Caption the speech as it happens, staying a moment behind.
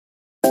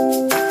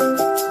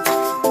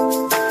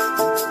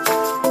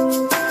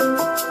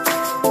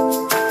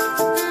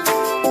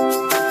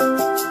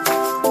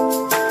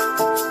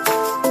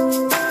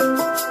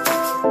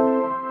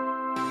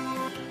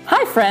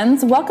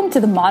friends. Welcome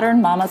to the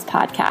Modern Mamas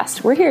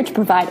podcast. We're here to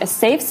provide a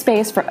safe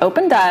space for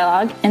open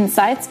dialogue,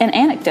 insights, and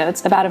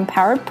anecdotes about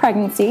empowered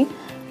pregnancy,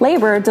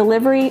 labor,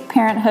 delivery,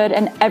 parenthood,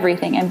 and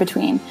everything in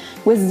between,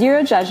 with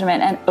zero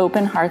judgment and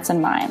open hearts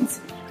and minds.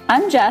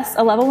 I'm Jess,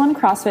 a level 1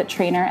 CrossFit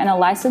trainer and a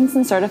licensed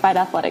and certified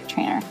athletic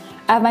trainer.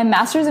 I have my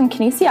master's in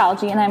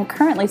kinesiology, and I'm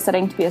currently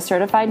studying to be a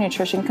certified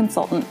nutrition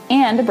consultant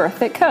and a birth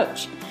fit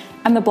coach.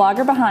 I'm the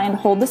blogger behind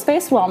Hold the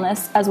Space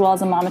Wellness, as well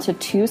as a mama to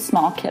 2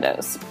 small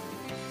kiddos.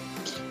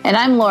 And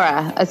I'm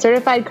Laura, a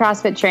certified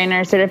CrossFit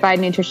trainer,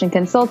 certified nutrition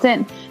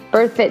consultant,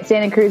 Birth Fit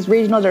Santa Cruz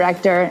regional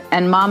director,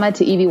 and mama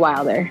to Evie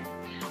Wilder.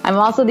 I'm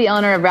also the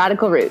owner of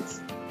Radical Roots.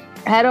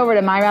 Head over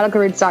to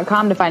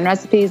myradicalroots.com to find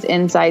recipes,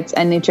 insights,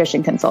 and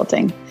nutrition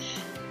consulting.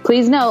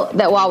 Please note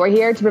that while we're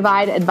here to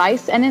provide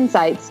advice and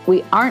insights,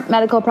 we aren't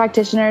medical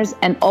practitioners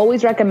and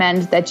always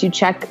recommend that you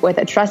check with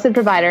a trusted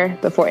provider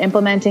before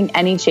implementing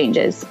any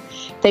changes.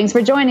 Thanks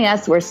for joining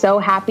us. We're so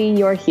happy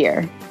you're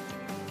here.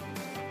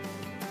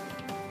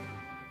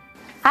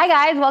 Hi,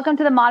 guys. Welcome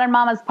to the Modern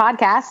Mamas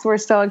podcast. We're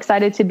so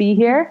excited to be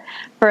here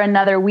for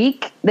another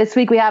week. This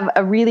week, we have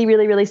a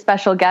really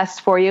special guest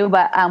for you,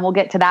 but we'll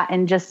get to that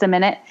in just a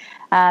minute.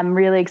 I'm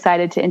really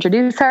excited to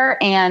introduce her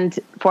and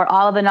for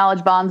all of the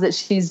knowledge bombs that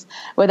she's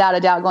without a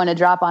doubt going to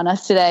drop on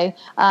us today.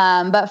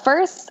 But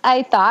first,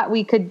 I thought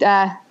we could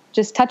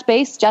just touch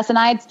base. Jess and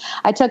I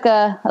took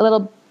a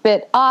little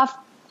bit off.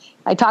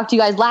 I talked to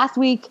you guys last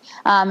week,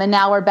 and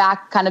now we're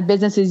back kind of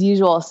business as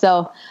usual.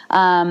 So,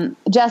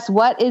 Jess,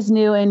 what is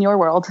new in your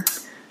world?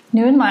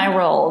 New in my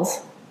world?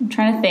 I'm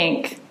trying to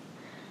think.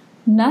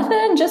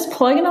 Nothing, just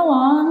plugging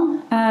along.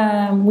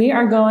 We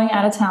are going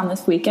out of town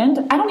this weekend.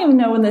 I don't even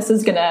know when this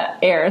is going to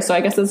air, so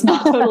I guess it's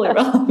not totally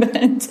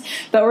relevant.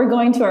 But we're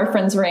going to our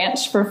friend's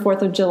ranch for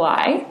 4th of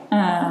July.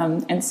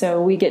 And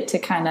so we get to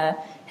kind of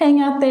hang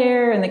out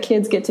there, and the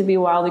kids get to be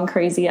wild and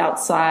crazy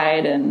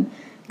outside and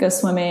go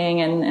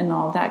swimming and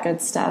all that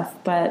good stuff.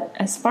 But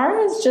as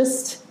far as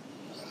just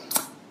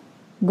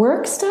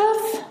work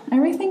stuff,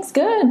 everything's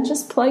good.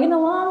 Just plugging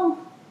along.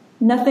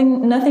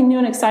 Nothing new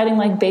and exciting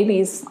like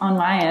babies on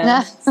my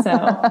end. So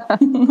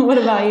what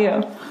about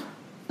you?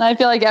 I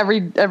feel like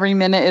every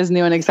minute is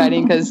new and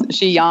exciting because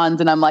she yawns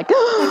and I'm like,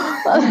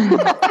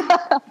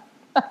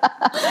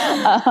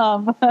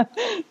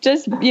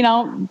 just,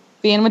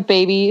 being with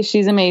baby,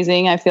 she's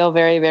amazing. I feel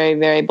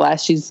very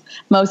blessed. She's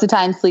most of the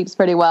time sleeps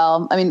pretty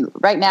well. I mean,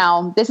 right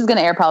now, this is going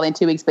to air probably in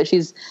 2 weeks, but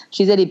she's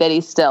itty bitty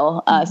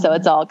still. So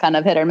it's all kind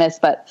of hit or miss.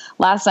 But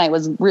last night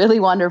was really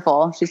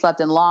wonderful. She slept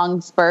in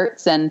long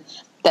spurts and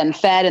then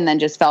fed and then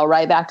just fell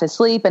right back to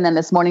sleep. And then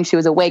this morning she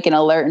was awake and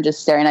alert and just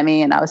staring at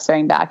me, and I was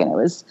staring back, and it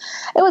was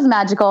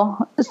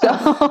magical.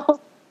 So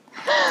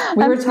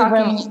we were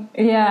talking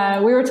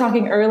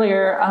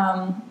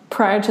earlier,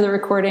 prior to the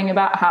recording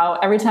about how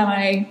every time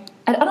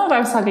I don't know if I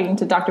was talking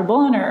to Dr.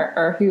 Boland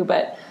or who,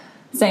 but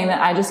saying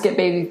that I just get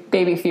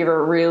baby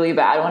fever really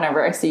bad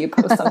whenever I see you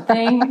post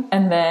something.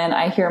 And then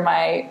I hear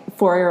my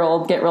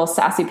 4-year-old get real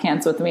sassy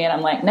pants with me, and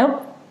I'm like,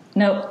 nope,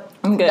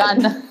 I'm good.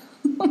 Done.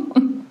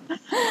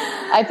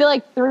 I feel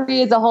like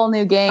 3 is a whole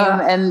new game,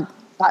 and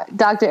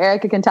Dr.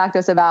 Erica can talk to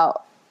us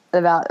about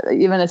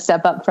even a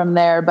step up from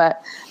there.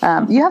 But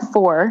you have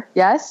 4,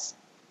 yes?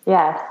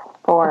 Yes,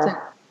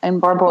 4.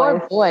 And 4 boys.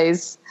 4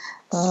 boys.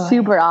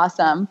 Super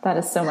awesome. That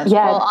is so much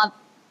fun.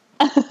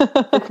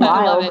 It's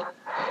wild.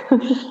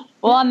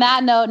 Well, on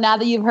that note, now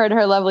that you've heard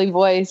her lovely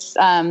voice,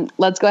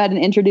 let's go ahead and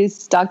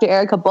introduce Dr.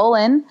 Erica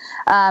Boland.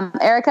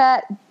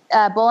 Erica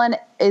Boland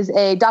is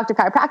a doctor of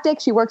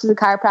chiropractic. She works as a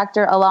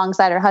chiropractor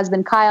alongside her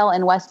husband, Kyle,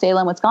 in West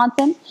Salem,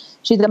 Wisconsin.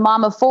 She's a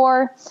mom of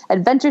 4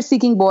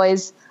 adventure-seeking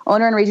boys,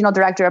 owner and regional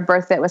director of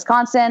Birth Fit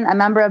Wisconsin, a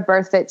member of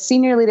Birth Fit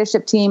senior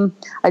leadership team,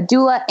 a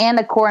doula, and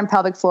a core and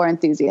pelvic floor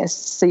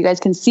enthusiast. So you guys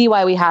can see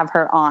why we have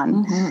her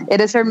on. Mm-hmm. It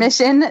is her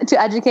mission to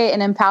educate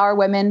and empower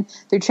women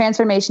through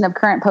transformation of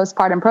current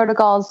postpartum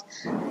protocols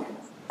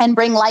and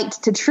bring light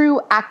to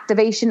true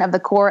activation of the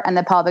core and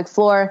the pelvic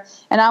floor.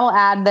 And I will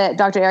add that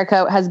Dr.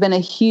 Erica has been a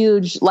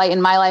huge light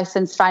in my life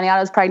since finding out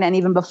I was pregnant and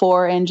even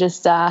before, and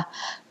just,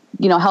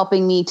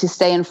 helping me to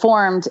stay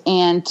informed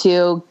and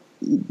to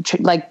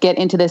get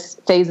into this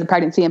phase of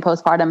pregnancy and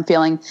postpartum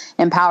feeling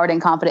empowered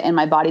and confident in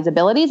my body's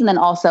abilities. And then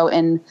also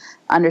in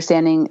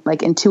understanding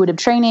intuitive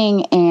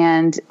training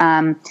and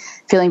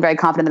feeling very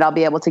confident that I'll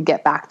be able to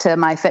get back to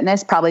my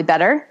fitness probably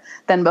better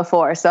than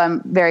before. So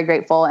I'm very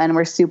grateful, and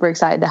we're super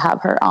excited to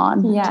have her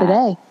on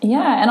today.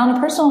 Yeah. And on a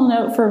personal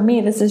note for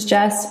me, this is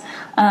Jess.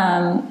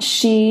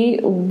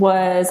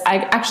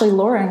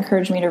 Laura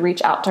encouraged me to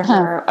reach out to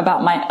her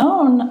about my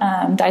own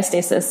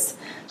diastasis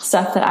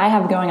stuff that I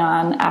have going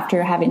on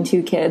after having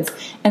 2 kids.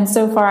 And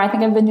so far, I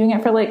think I've been doing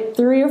it for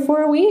 3 or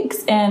 4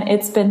 weeks, and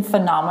it's been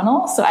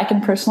phenomenal. So I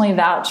can personally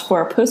vouch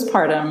for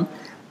postpartum.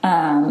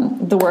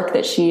 The work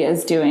that she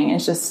is doing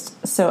is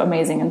just so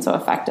amazing and so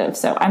effective.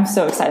 So I'm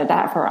so excited to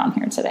have her on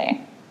here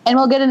today. And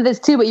we'll get into this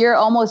too, but you're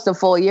almost a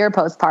full year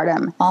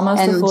postpartum.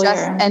 Almost a full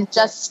year. And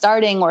just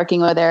starting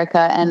working with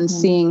Erica and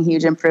seeing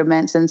huge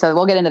improvements. And so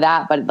we'll get into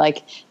that, but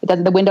like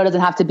the window doesn't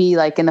have to be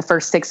like in the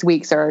first 6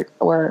 weeks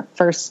or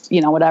first,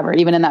 whatever,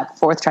 even in that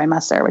fourth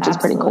trimester, which is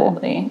pretty cool.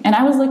 And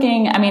I was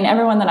looking,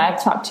 everyone that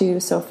I've talked to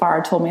so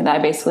far told me that I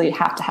basically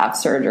have to have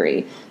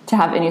surgery to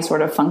have any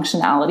sort of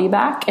functionality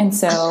back. And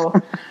so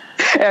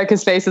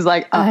Erica's face is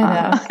like, I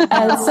know.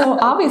 And so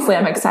obviously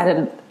I'm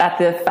excited at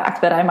the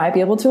fact that I might be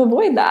able to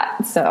avoid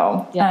that.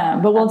 So,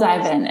 but we'll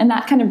dive in. And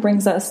that kind of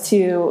brings us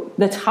to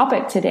the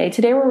topic today.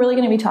 Today, we're really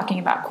going to be talking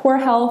about core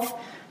health,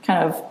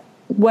 kind of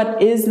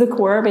what is the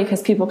core,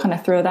 because people kind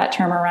of throw that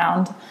term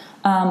around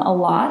a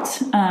lot,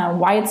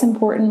 why it's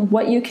important,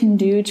 what you can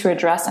do to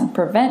address and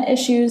prevent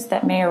issues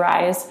that may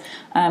arise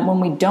when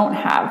we don't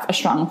have a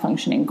strong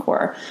functioning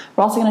core.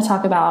 We're also going to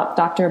talk about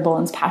Dr.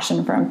 Boland's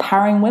passion for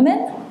empowering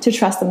women to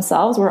trust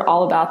themselves. We're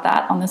all about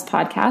that on this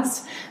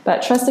podcast,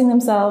 but trusting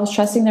themselves,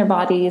 trusting their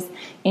bodies,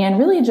 and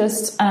really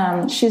just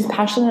she's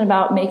passionate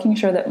about making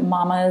sure that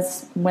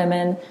mamas,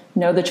 women,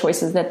 know the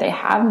choices that they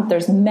have.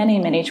 There's many,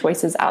 many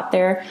choices out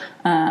there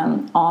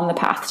on the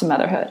path to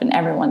motherhood, and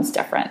everyone's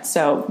different.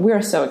 So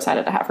we're so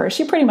excited to have her.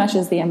 She pretty much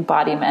is the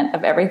embodiment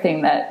of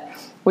everything that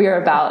we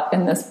are about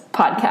in this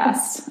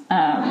podcast.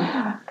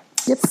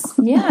 Yep.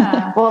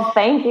 Yeah. Well,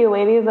 thank you,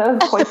 ladies.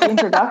 That was quite the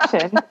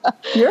introduction.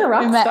 You're a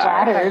rock star.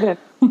 Flattered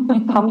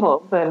and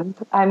humbled, and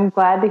I'm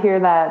glad to hear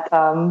that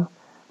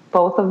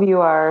both of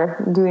you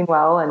are doing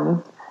well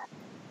and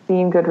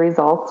seeing good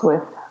results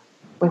with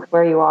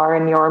where you are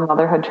in your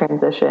motherhood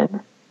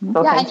transition.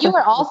 So yeah, and you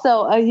were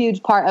also a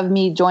huge part of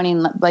me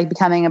joining, like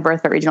becoming a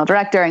BirthFit regional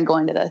director and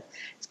going to the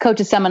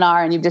coaches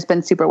seminar, and you've just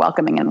been super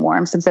welcoming and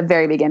warm since the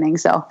very beginning.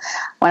 So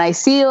when I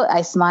see you,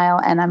 I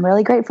smile, and I'm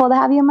really grateful to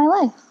have you in my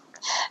life.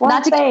 Well,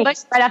 not to get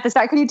pushed right at the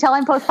start. Can you tell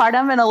I'm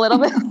postpartum in a little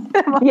bit?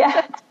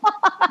 Yeah,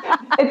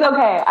 it's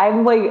okay.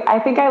 I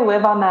think I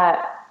live on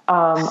that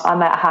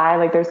high.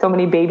 Like, there's so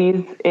many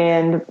babies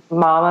and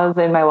mamas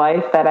in my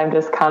life that I'm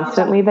just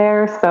constantly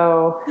there.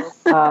 So,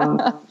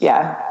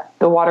 yeah,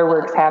 the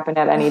waterworks happen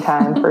at any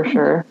time for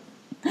sure.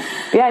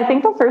 Yeah, I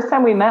think the first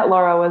time we met,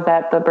 Laura, was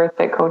at the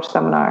BirthFit coach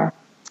seminar.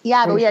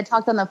 Yeah, but we had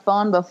talked on the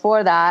phone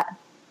before that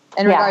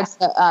in regards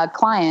to a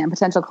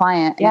potential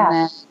client. Yeah.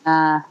 And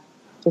then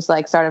just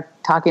like started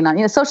talking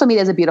on, social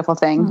media is a beautiful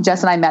thing. Mm-hmm.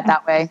 Jess and I met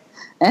that way.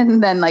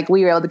 And then like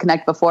we were able to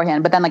connect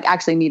beforehand, but then like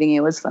actually meeting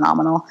you was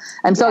phenomenal.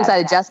 I'm so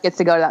excited. Jess gets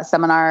to go to that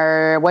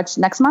seminar,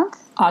 next month?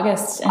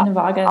 End of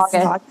August.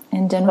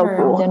 In Denver.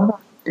 So cool.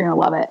 You're going to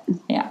love it.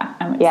 Yeah.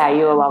 Yeah,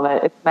 you will love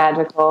it. It's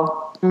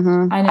magical.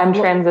 Mm-hmm. I know.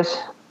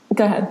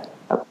 Go ahead.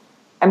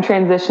 I'm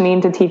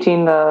transitioning to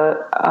teaching the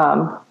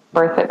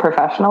BirthFit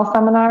professional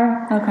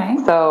seminar. Okay.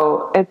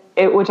 So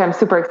which I'm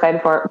super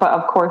excited for, but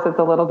of course it's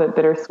a little bit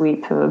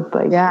bittersweet to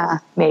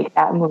make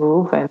that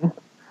move. And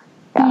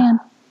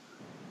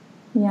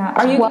yeah.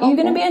 Are you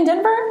going to be in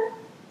Denver,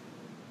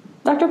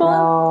 Dr.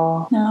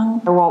 Boland?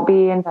 No. I won't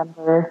be in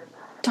Denver.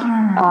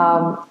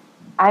 Darn.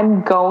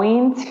 I'm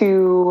going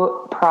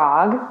to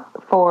Prague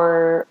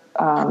for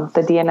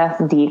the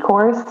DNSD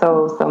course.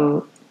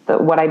 So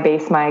what I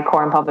base my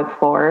core and pelvic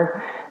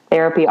floor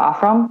therapy off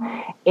from,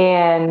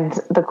 and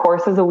the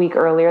course is a week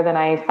earlier than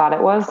I thought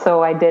it was.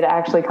 So I did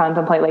actually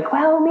contemplate maybe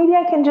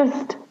I can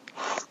just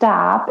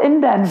stop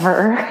in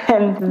Denver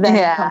and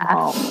then come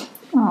home.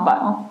 Aww.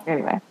 But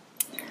anyway.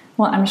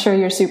 Well, I'm sure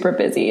you're super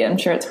busy. I'm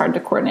sure it's hard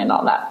to coordinate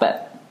all that,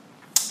 but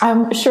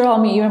I'm sure I'll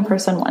meet you in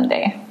person one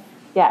day.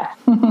 Yeah.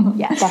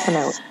 Yeah,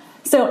 definitely.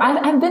 So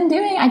I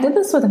did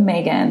this with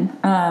Megan,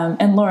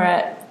 and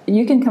Laura,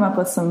 you can come up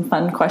with some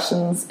fun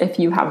questions if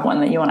you have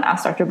one that you want to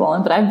ask Dr.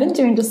 Boland, but I've been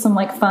doing just some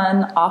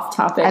fun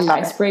off-topic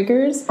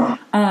icebreakers.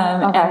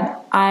 And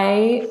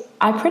I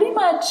pretty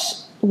much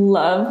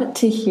love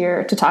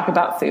to talk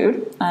about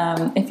food.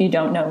 If you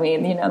don't know me,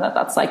 you know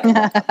that's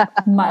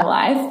my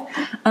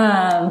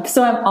life.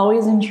 So I'm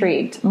always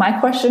intrigued. My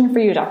question for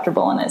you, Dr.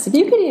 Boland, is if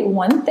you could eat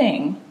one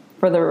thing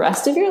for the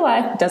rest of your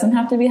life, it doesn't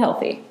have to be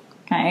healthy.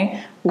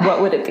 Okay.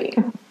 What would it be?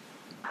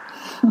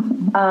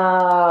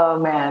 Oh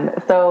man.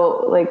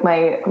 So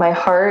my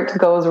heart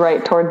goes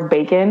right towards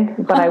bacon,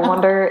 but I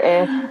wonder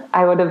if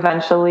I would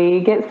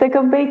eventually get sick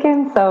of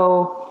bacon.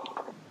 So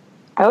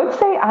I would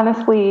say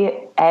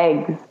honestly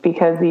eggs,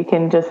 because you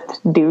can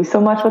just do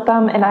so much with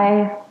them. And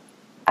I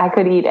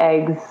could eat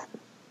eggs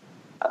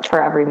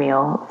for every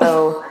meal.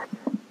 So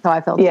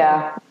I felt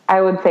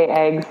I would say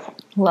eggs.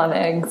 Love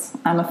eggs.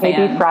 I'm a fan.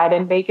 Maybe fried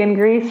in bacon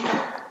grease.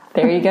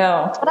 There you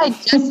go. That's what I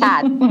just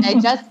had. I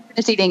just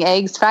finished eating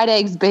eggs, fried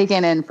eggs,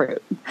 bacon, and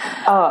fruit.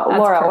 Oh, That's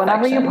Laura, perfection.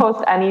 whenever you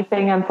post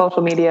anything on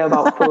social media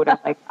about food, I'm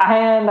like,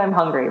 and I'm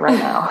hungry right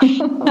now.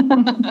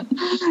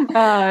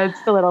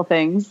 It's the little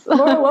things.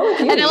 Laura, what would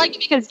you And eat? I like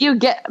it because you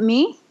get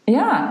me.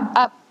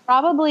 Yeah.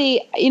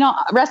 Probably,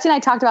 Rusty and I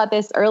talked about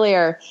this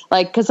earlier,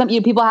 because some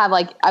people have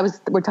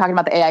we're talking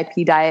about the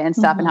AIP diet and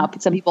stuff, and how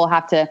some people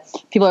are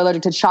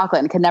allergic to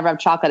chocolate and can never have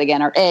chocolate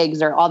again, or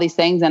eggs, or all these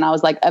things. And I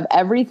was like, of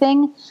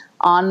everything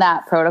on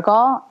that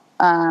protocol,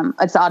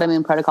 it's the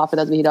autoimmune protocol for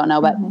those of you who don't know,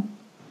 but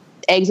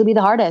eggs would be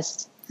the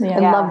hardest.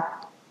 Yeah.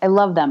 I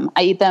love them.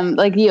 I eat them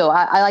like you.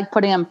 I like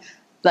putting them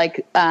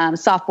like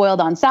soft boiled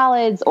on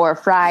salads or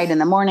fried in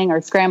the morning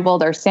or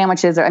scrambled or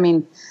sandwiches. Or, I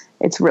mean,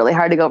 it's really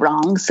hard to go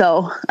wrong.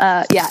 So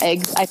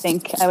eggs, I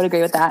think I would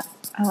agree with that.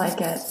 I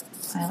like it.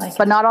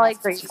 But not all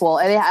eggs are equal.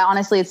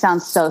 Honestly, it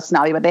sounds so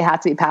snobby, but they have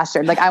to be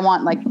pastured. Like I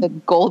want like the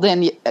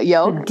golden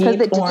yolk. The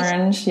deep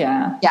orange.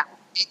 Yeah. Yeah.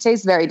 It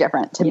tastes very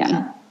different to me.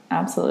 Yeah,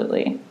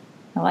 absolutely.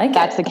 I like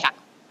That's it. the cat.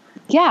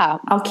 Yeah.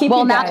 I'll keep you guys.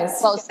 Well, now you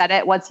both said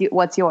it. What's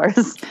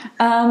yours?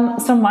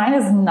 So mine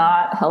is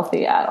not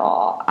healthy at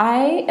all.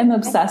 I am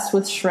obsessed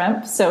with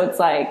shrimp. So it's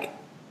like,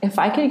 if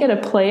I could get a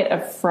plate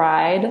of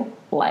fried,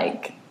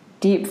 like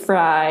deep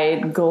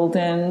fried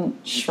golden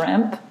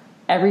shrimp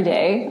every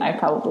day, I'd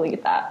probably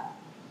get that.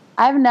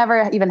 I've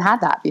never even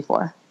had that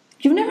before.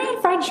 You've never had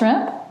fried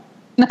shrimp?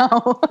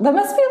 No. That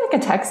must be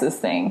like a Texas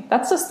thing.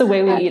 That's just the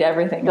way we eat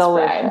everything.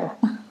 Fried.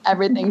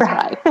 Everything's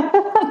fried.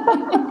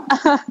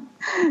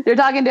 You're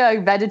talking to a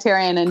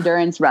vegetarian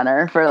endurance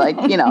runner for like,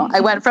 I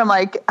went from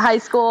like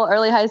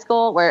early high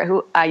school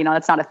where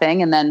that's not a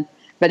thing. And then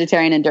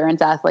vegetarian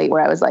endurance athlete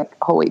where I was like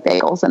whole wheat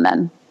bagels. And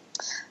then,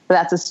 but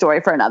that's a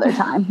story for another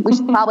time. We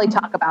should probably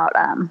talk about,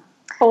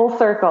 full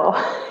circle.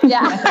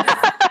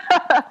 Yeah.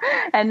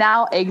 And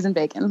now eggs and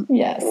bacon.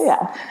 Yes.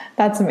 Yeah.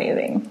 That's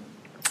amazing.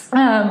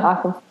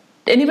 Awesome.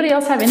 Anybody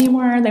else have any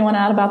more they want to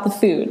add about the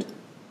food?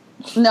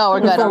 No, we're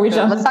good.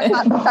 Let's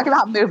in. talk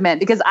about movement,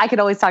 because I could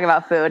always talk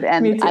about food,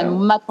 and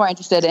I'm much more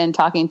interested in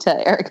talking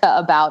to Erica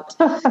about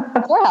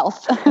core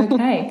health.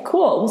 Okay,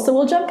 cool. So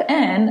we'll jump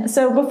in.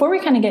 So before we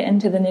kind of get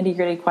into the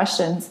nitty-gritty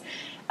questions,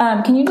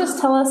 can you just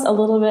tell us a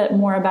little bit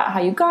more about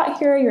how you got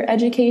here, your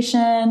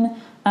education,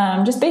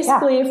 just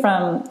basically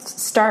from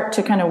start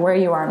to kind of where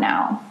you are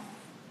now?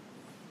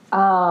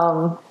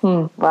 Well,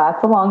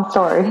 that's a long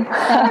story.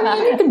 I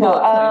mean, you can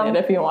bullet point it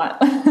if you want.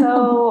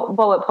 So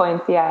bullet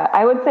points, yeah.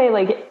 I would say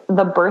like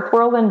the birth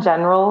world in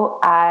general,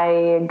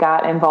 I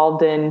got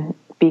involved in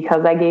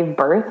because I gave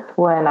birth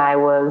when I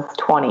was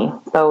 20.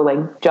 So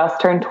like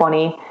just turned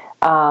 20.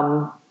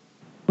 My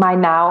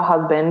now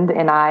husband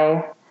and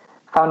I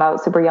found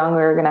out super young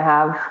we were going to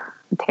have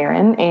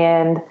Taryn.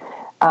 And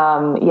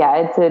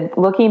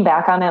looking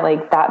back on it,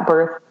 like that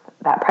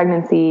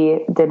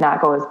pregnancy did not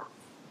go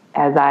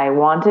as I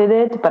wanted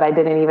it, but I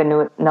didn't even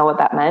know what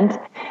that meant.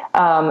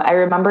 I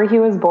remember he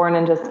was born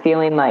and just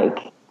feeling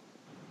like,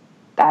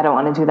 I don't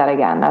want to do that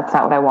again. That's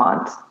not what I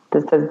want.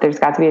 There's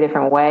got to be a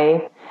different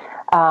way.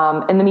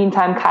 In the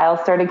meantime, Kyle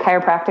started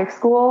chiropractic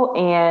school,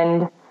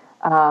 and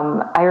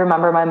I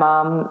remember my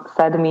mom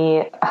said to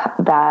me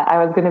that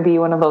I was going to be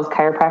one of those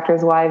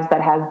chiropractors' wives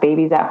that has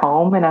babies at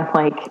home, and I'm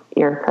like,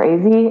 you're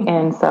crazy.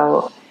 And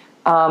so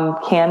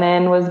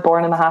Cannon was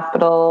born in the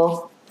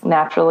hospital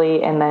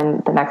naturally, and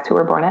then the next two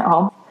were born at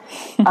home.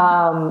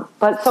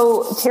 But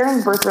so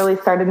Taryn's birth really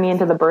started me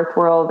into the birth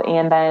world,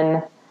 and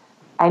then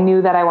I knew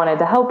that I wanted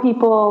to help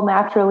people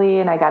naturally,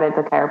 and I got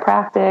into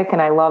chiropractic,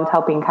 and I loved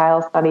helping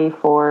Kyle study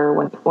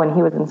for when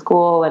he was in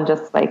school, and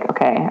just like,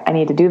 okay, I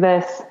need to do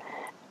this.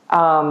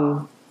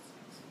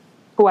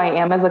 Who I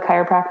am as a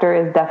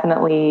chiropractor is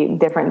definitely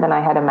different than I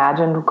had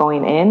imagined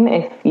going in.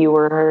 If you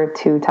were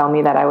to tell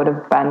me that I would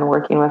have been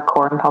working with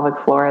core and pelvic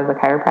floor as a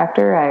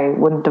chiropractor, I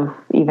wouldn't have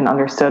even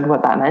understood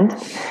what that meant.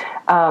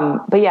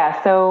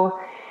 So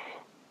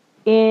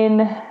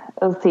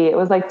it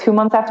was like 2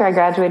 months after I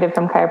graduated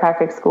from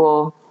chiropractic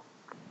school,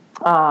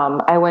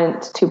 I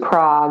went to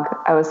Prague.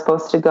 I was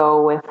supposed to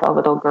go with a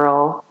little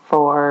girl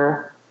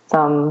for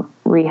some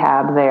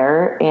rehab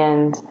there,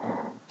 and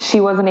she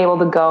wasn't able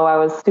to go. I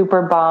was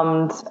super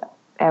bummed.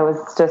 I was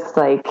just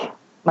like,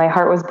 my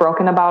heart was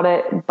broken about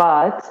it,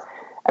 but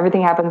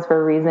everything happens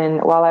for a reason.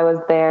 While I was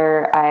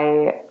there,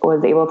 I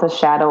was able to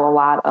shadow a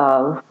lot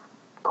of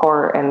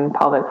core and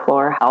pelvic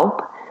floor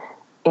help.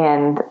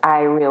 And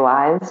I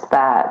realized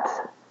that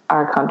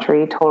our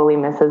country totally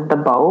misses the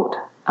boat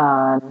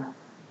on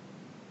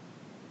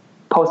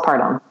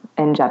postpartum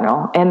in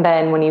general. And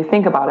then when you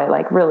think about it,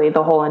 like really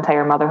the whole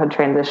entire motherhood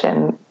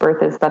transition,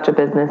 birth is such a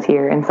business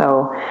here. And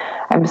so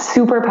I'm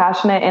super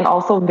passionate and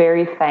also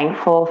very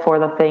thankful for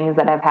the things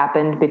that have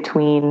happened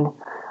between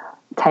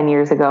 10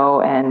 years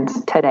ago and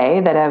today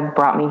that have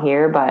brought me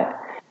here. But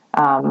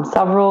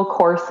several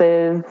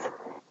courses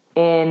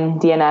in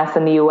DNS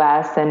in the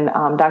US, and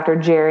Dr.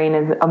 Jering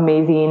is an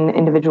amazing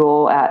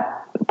individual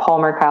at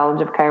Palmer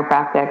College of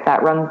Chiropractic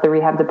that runs the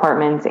rehab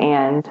department,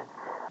 and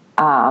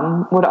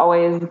would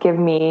always give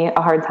me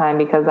a hard time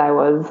because I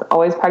was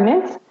always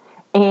pregnant,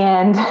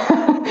 and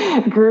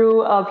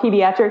grew a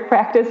pediatric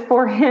practice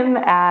for him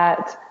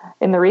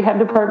in the rehab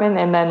department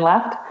and then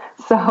left.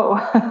 So,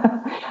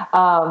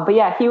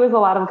 he was a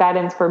lot of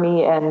guidance for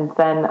me. And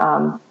then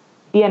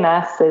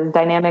DNS is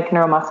dynamic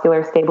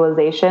neuromuscular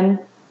stabilization,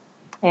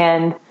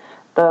 and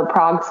the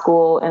Prague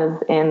school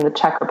is in the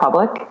Czech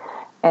Republic.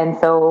 And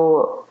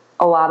so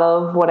a lot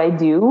of what I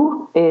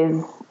do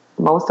is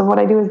most of what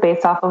I do is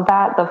based off of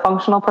that. The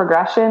functional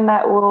progression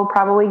that we'll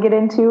probably get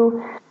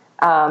into,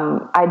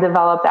 I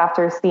developed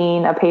after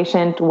seeing a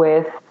patient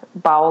with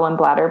bowel and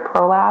bladder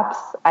prolapse.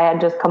 I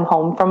had just come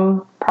home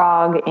from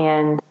Prague,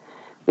 and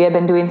we had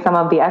been doing some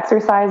of the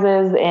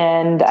exercises,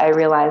 and I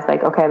realized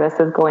like, okay, this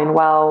is going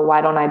well.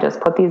 Why don't I just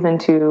put these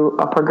into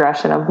a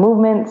progression of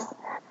movements?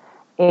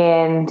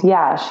 And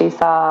yeah, she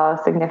saw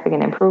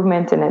significant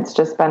improvement, and it's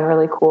just been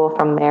really cool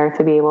from there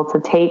to be able to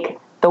take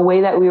the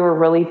way that we were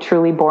really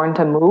truly born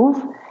to move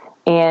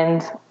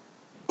and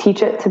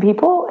teach it to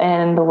people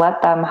and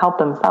let them help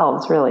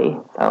themselves, really.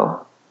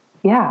 So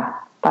yeah,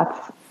 that's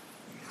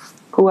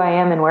who I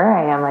am and where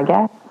I am, I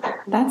guess.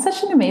 That's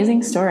such an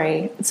amazing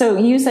story. So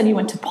you said you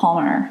went to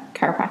Palmer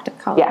Chiropractic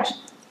College. Yeah.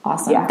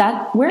 Awesome.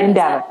 Yeah. Where in is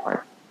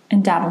Davenport. That?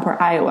 In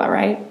Davenport, Iowa,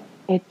 right?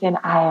 It's in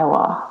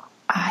Iowa.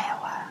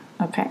 Iowa.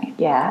 Okay.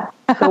 Yeah.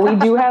 So we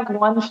do have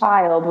one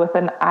child with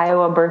an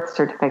Iowa birth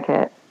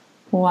certificate.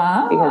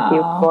 Wow. Because he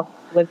was born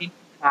living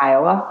in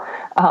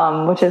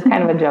Iowa, which is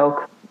kind of a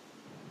joke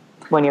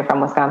when you're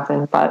from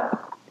Wisconsin,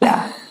 but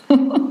yeah,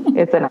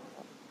 it's an.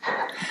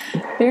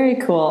 Very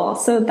cool.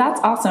 So that's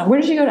awesome. Where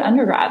did you go to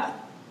undergrad?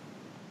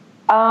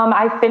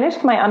 I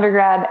finished my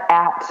undergrad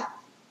at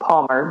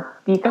Palmer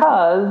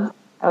because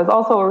I was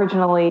also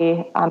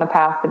originally on a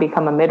path to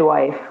become a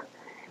midwife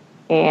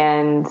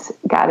and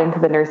got into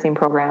the nursing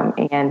program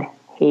and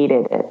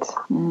hated it.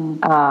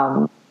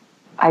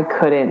 I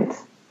couldn't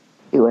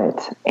do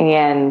it.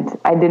 And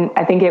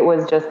I think it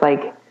was just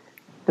like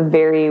the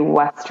very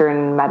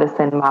Western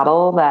medicine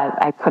model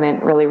that I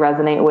couldn't really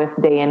resonate with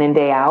day in and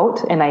day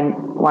out. And I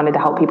wanted to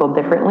help people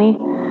differently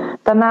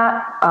than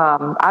that.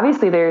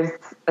 Obviously there's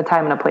a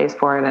time and a place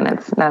for it and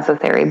it's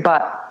necessary,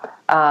 but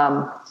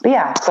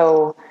yeah,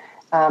 so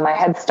I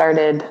had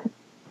started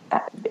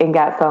and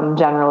got some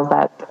generals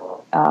at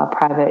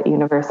private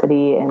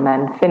university and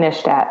then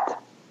finished at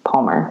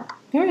Palmer.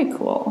 Very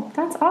cool.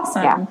 That's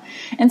awesome. Yeah.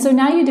 And so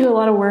now you do a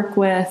lot of work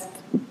with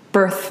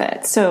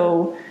BirthFit.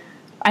 So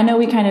I know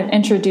we kind of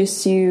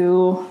introduced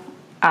you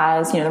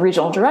as, the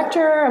regional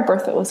director of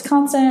BirthFit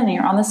Wisconsin, and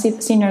you're on the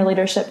senior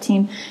leadership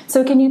team.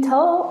 So can you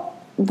tell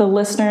the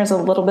listeners a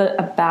little bit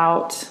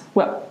about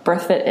what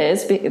BirthFit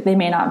is? They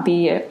may not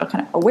be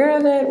kind of aware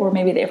of it, or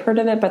maybe they've heard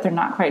of it, but they're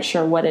not quite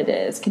sure what it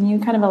is. Can you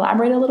kind of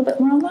elaborate a little bit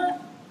more on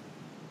that?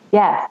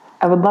 Yes,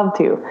 I would love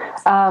to.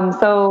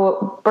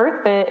 So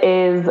BirthFit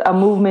is a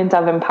movement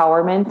of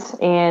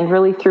empowerment and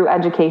really through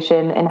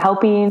education and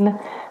helping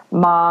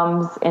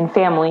moms and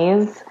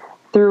families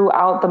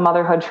throughout the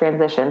motherhood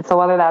transition. So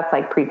whether that's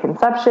like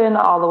preconception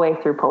all the way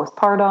through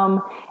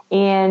postpartum,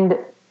 and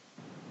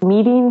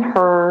meeting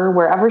her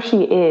wherever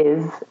she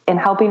is and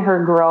helping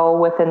her grow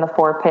within the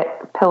four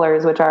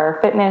pillars, which are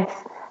fitness,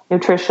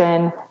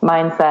 nutrition,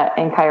 mindset,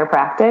 and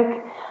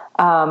chiropractic.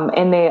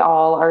 And they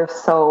all are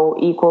so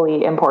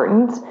equally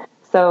important.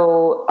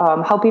 So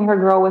helping her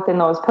grow within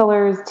those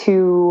pillars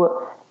to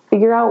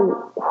figure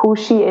out who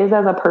she is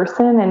as a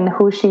person and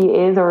who she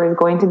is or is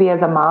going to be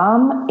as a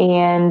mom,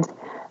 and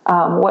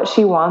what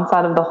she wants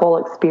out of the whole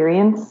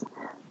experience,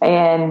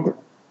 and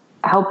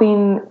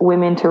helping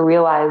women to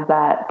realize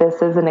that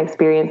this is an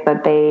experience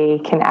that they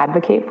can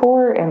advocate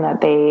for and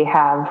that they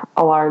have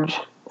a large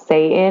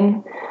say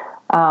in.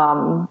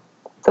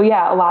 So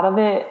yeah, a lot of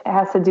it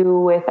has to do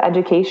with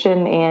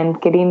education and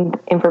getting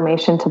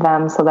information to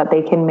them so that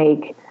they can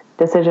make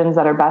decisions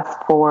that are best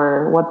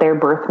for what their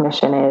birth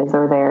mission is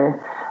or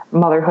their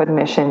motherhood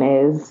mission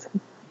is.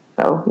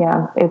 So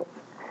yeah,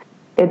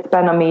 it's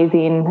been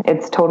amazing.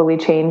 It's totally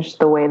changed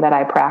the way that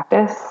I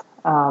practice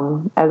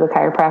as a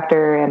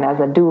chiropractor and as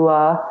a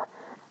doula,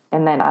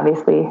 and then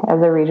obviously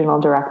as a regional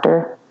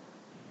director.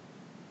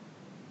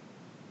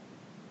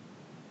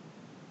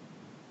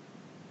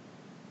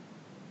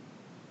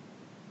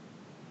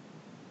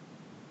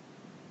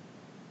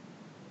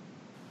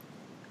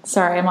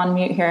 Sorry, I'm on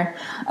mute here.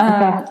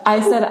 Okay. I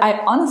said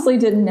I honestly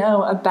didn't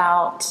know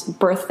about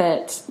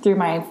BirthFit through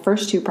my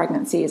first two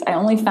pregnancies. I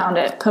only found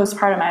it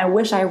postpartum. I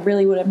wish I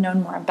really would have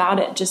known more about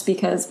it, just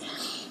because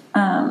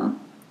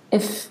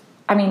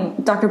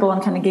Dr.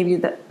 Boland kind of gave you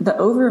the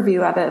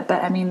overview of it,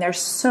 but I mean, there's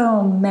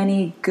so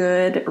many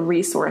good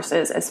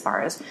resources as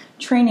far as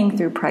training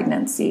through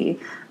pregnancy,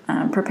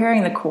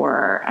 preparing the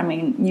core. I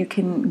mean, you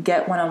can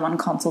get one-on-one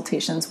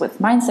consultations with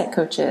mindset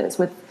coaches,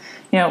 with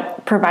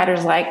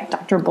providers like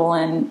Dr.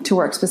 Boland to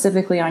work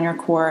specifically on your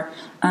core.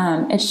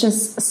 It's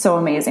just so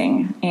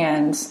amazing.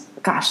 And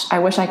gosh, I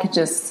wish I could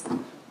just,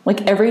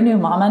 like every new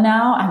mama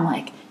now, I'm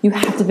like, you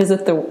have to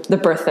visit the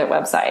BirthFit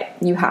website.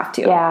 You have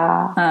to.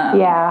 Yeah.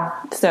 Yeah.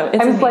 So it's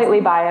I'm amazing.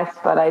 slightly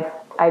biased, but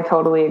I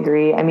totally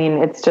agree. I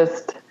mean, it's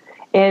just,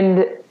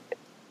 and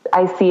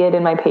I see it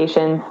in my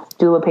patients,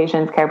 doula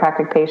patients,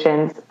 chiropractic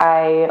patients.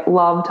 I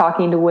love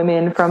talking to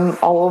women from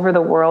all over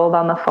the world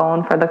on the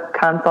phone for the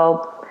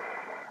consults.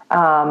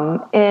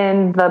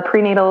 In the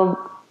prenatal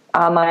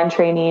online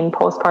training,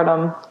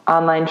 postpartum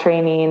online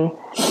training,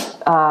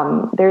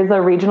 there's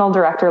a regional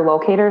director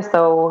locator.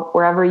 So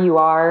wherever you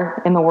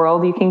are in the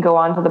world, you can go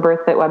onto the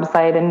BirthFit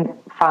website and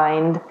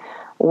find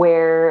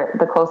where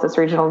the closest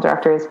regional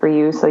director is for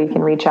you, so you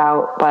can reach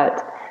out.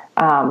 But,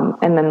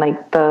 and then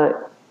like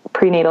the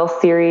prenatal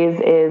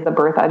series is a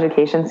birth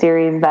education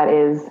series that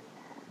is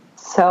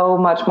so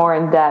much more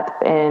in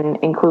depth and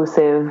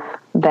inclusive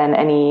than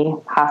any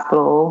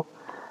hospital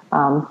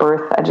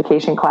birth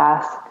education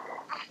class.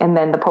 And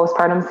then the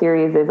postpartum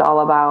series is all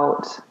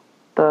about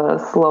the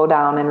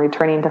slowdown and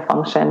returning to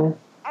function,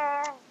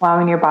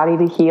 allowing your body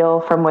to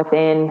heal from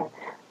within.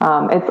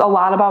 It's a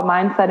lot about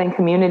mindset and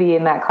community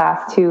in that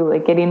class too,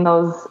 like getting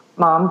those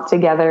moms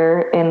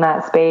together in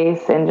that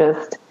space, and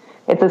just,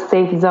 it's a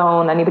safe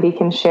zone. Anybody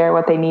can share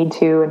what they need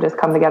to and just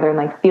come together and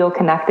like feel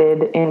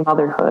connected in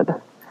motherhood.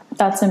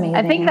 That's amazing.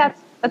 I think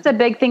that's a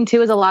big thing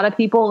too, is a lot of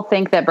people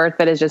think that birth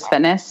fit is just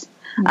fitness.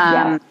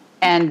 Yes.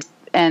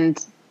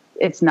 And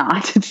it's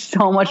not. It's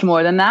so much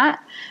more than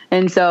that.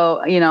 And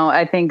so, you know,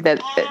 I think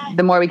that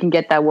the more we can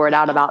get that word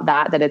out about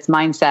that it's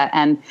mindset,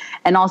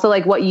 and also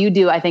like what you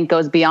do, I think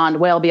goes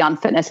well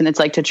beyond fitness, and it's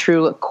like to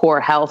true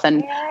core health.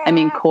 And I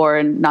mean core,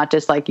 and not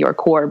just like your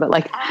core, but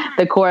like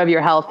the core of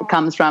your health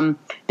comes from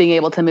being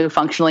able to move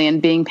functionally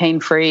and being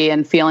pain-free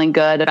and feeling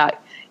good about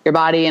your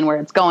body and where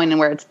it's going and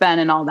where it's been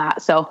and all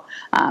that. So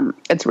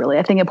it's really,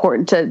 I think,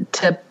 important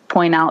to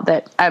point out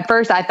that at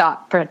first I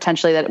thought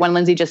potentially that when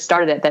Lindsay just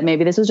started it, that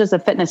maybe this was just a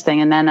fitness thing.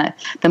 And then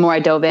the more I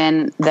dove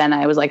in, then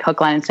I was like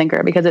hook, line, and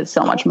sinker, because it's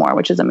so much more,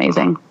 which is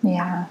amazing.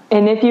 Yeah.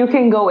 And if you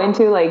can go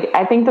into like,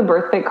 I think the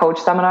Birth Fit Coach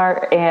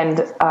seminar and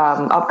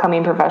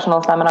upcoming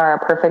professional seminar are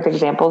perfect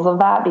examples of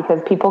that,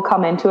 because people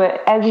come into it,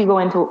 as you go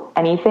into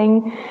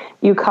anything,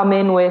 you come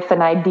in with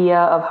an idea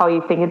of how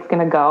you think it's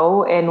going to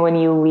go. And when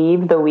you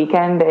leave the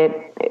weekend,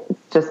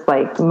 it's just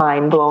like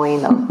mind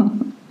blowing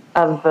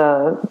of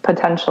the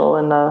potential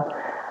and the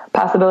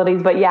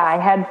possibilities. But yeah, I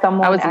had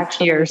someone, I was in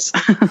tears.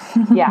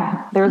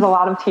 Yeah, there was a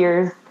lot of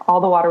tears,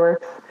 all the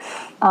waterworks.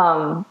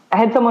 I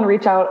had someone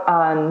reach out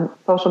on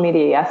social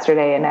media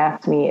yesterday and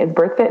asked me, is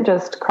Birth Fit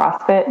just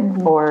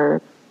CrossFit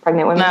for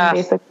pregnant women,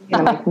 basically?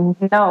 And I'm like,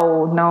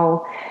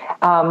 no.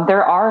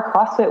 There are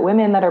CrossFit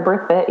women that are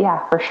Birth Fit.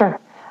 Yeah, for sure.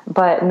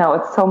 But no,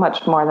 it's so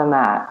much more than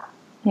that.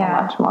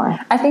 Yeah. Much more.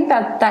 I think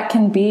that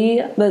can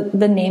be,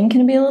 the name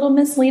can be a little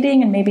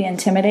misleading and maybe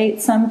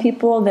intimidate some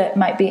people that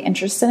might be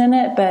interested in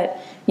it. But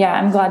yeah,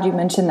 I'm glad you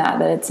mentioned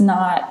that it's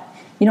not,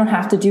 you don't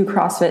have to do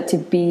CrossFit to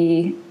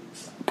be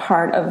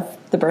part of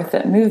the Birth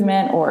Fit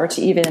movement, or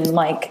to even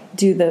like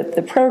do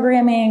the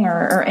programming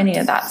or any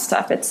of that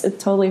stuff. It's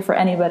totally for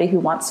anybody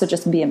who wants to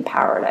just be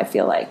empowered. I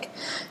feel like,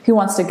 who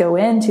wants to go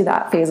into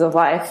that phase of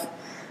life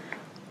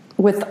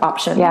with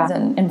options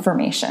and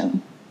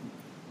information.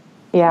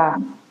 Yeah.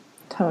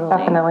 Totally.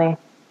 Definitely.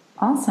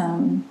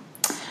 Awesome.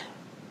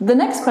 The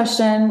next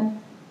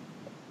question,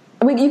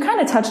 you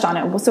kind of touched on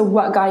it. So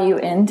what got you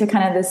into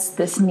kind of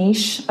this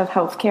niche of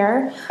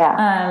healthcare?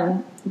 Yeah.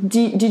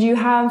 Did you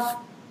have,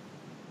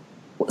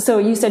 so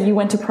you said you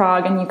went to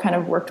Prague and you kind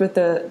of worked with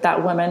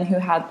that woman who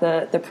had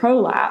the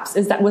prolapse.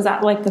 Was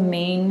that like the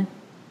main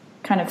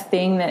kind of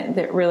thing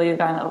that really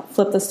kind of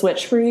flipped the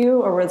switch for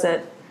you, or was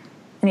it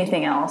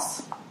anything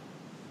else?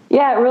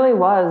 Yeah, it really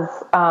was.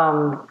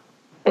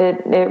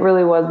 It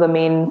really was the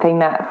main thing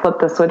that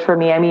flipped the switch for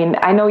me. I mean,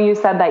 I know you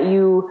said that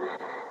you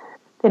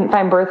didn't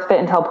find Birth Fit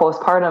until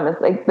postpartum.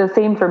 It's like the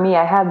same for me.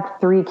 I had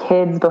 3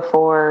 kids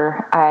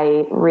before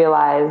I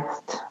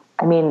realized,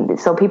 I mean,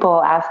 so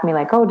people ask me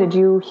like, oh, did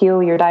you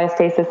heal your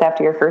diastasis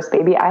after your first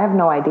baby? I have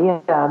no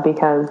idea,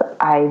 because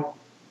I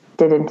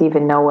didn't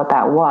even know what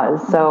that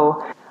was.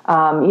 So,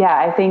 yeah,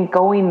 I think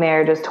going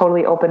there just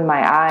totally opened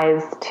my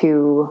eyes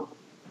to,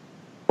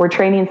 we're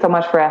training so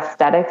much for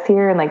aesthetics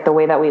here and like the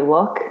way that we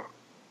look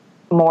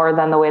more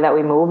than the way that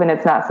we move, and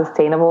it's not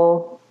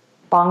sustainable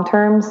long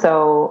term.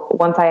 So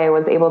once I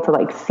was able to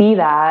like see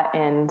that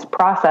and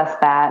process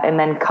that, and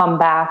then come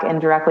back and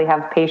directly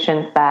have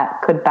patients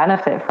that could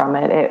benefit from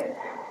it,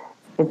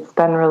 it's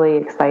been really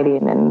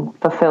exciting and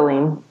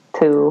fulfilling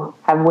to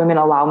have women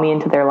allow me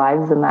into their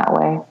lives in that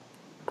way.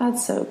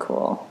 That's so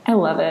cool. I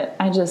love it.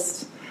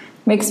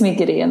 Makes me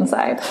giddy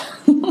inside.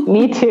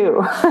 Me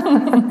too.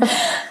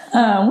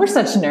 We're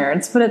such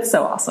nerds, but it's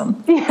so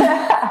awesome.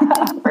 Yeah,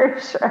 for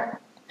sure.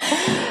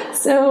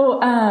 So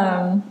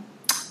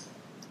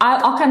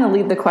I'll kind of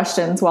lead the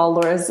questions while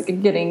Laura's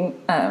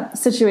getting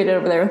situated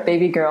over there with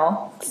baby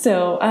girl.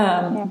 So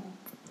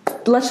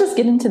let's just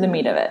get into the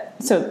meat of it.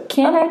 So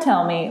can you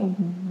tell me,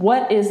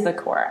 what is the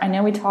core? I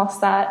know we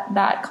tossed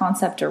that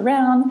concept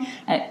around,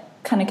 and it's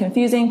kind of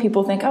confusing.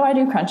 People think, oh, I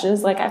do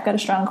crunches, like I've got a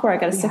strong core, I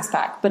got a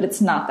 6-pack, but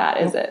it's not that,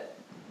 is it?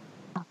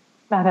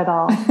 Not at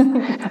all.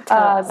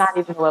 Not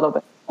even a little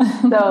bit.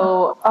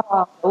 So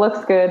it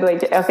looks good.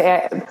 Like,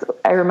 okay,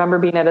 I remember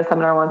being at a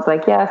seminar once,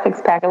 like, yeah,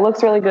 6-pack, it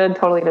looks really good,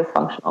 totally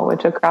dysfunctional,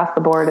 which across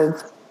the board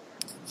is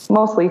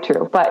mostly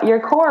true. But your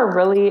core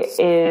really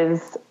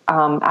is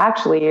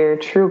actually your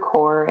true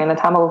core,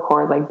 anatomical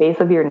core, like base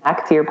of your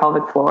neck to your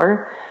pelvic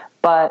floor.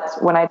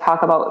 But when I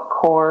talk about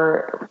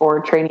core for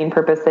training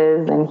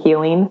purposes and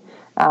healing,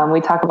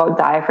 we talk about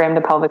diaphragm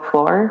to pelvic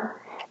floor.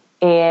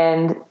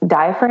 And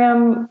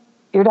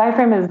your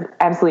diaphragm is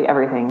absolutely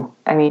everything.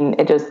 I mean,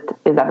 it just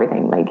is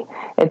everything. Like,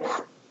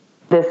 it's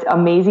this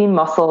amazing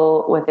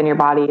muscle within your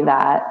body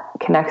that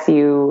connects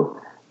you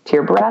to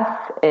your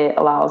breath. It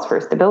allows for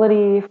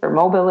stability, for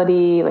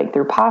mobility, like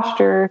through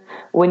posture.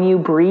 When you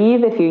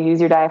breathe, if you use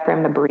your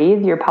diaphragm to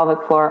breathe, your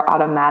pelvic floor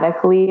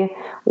automatically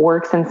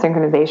works in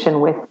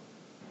synchronization with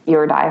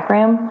your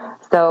diaphragm.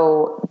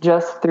 So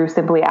just through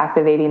simply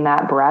activating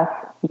that breath,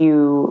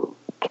 you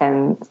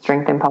can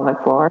strengthen pelvic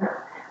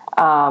floor.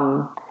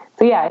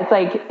 So yeah, it's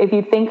like if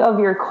you think of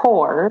your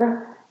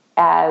core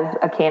as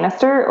a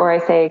canister, or I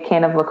say a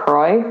can of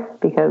LaCroix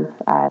because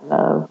I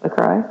love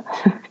LaCroix.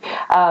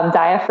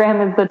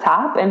 Diaphragm is the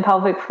top and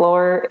pelvic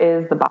floor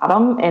is the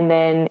bottom. And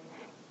then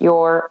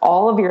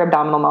all of your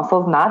abdominal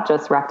muscles, not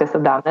just rectus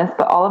abdominis,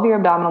 but all of your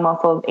abdominal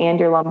muscles and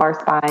your lumbar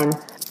spine,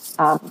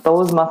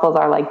 those muscles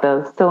are like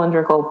the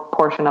cylindrical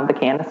portion of the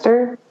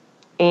canister.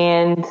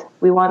 And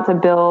we want to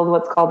build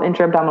what's called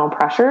intra-abdominal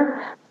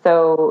pressure.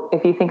 So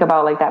if you think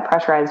about like that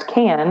pressurized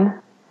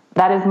can,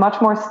 that is much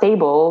more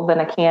stable than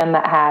a can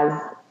that has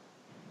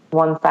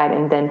one side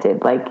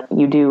indented, like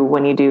you do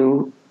when you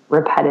do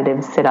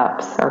repetitive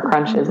sit-ups or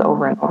crunches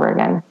over and over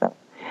again. So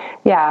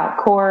yeah,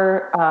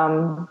 core,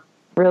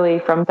 really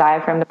from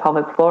diaphragm to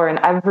pelvic floor, and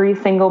every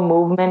single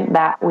movement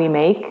that we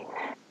make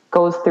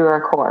goes through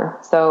our core.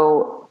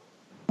 So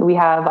we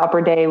have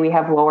upper day, we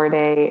have lower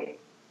day.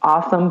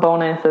 Awesome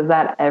bonus is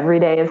that every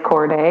day is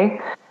core day.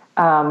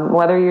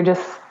 Whether you're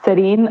just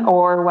sitting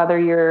or whether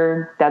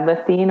you're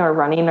deadlifting or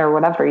running or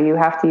whatever, you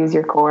have to use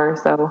your core.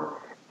 So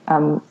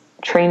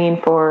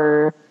training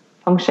for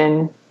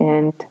function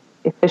and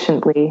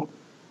efficiently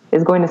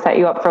is going to set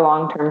you up for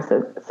long-term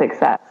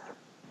success.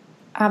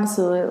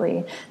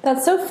 Absolutely.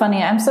 That's so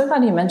funny. I'm so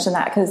glad you mentioned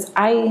that, because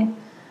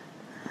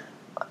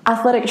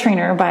athletic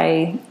trainer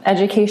by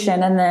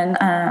education, and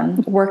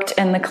then worked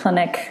in the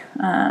clinic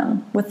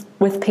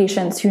with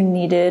patients who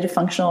needed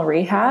functional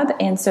rehab.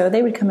 And so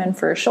they would come in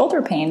for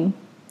shoulder pain,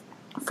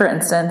 for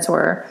instance,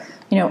 or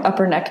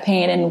upper neck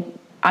pain, and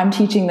I'm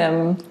teaching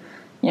them,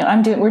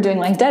 we're doing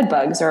like dead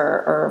bugs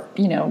or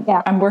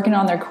I'm working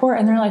on their core,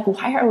 and they're like,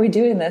 why are we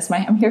doing this?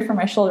 I'm here for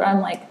my shoulder. I'm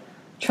like,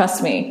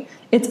 trust me,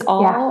 it's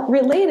all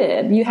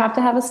related. You have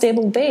to have a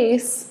stable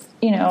base,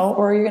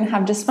 or you're going to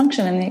have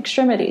dysfunction in the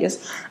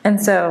extremities. And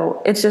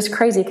so it's just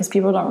crazy because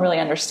people don't really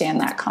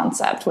understand that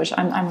concept, which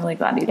I'm really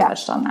glad you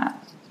touched on that.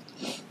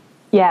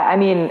 Yeah. I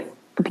mean,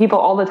 people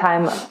all the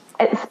time,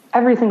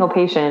 every single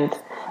patient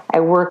I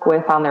work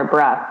with on their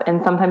breath.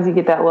 And sometimes you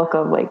get that look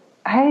of like,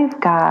 I've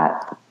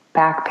got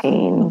back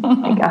pain.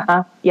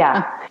 Like,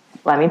 yeah,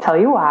 let me tell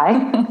you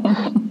why.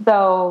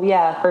 So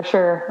yeah, for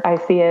sure. I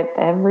see it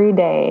every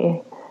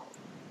day.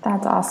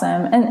 That's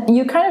awesome. And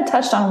you kind of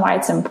touched on why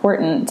it's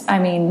important. I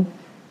mean,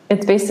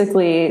 it's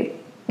basically,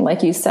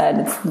 like you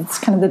said, it's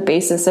kind of the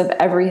basis of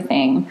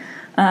everything.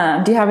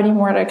 Do you have any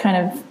more to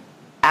kind of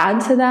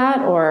add to that,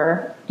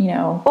 or,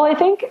 Well, I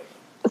think,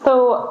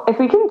 so if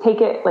we can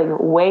take it like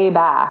way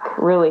back,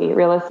 really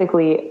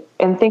realistically,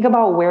 and think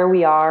about where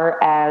we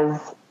are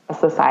as a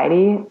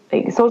society,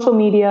 like social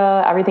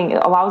media, everything,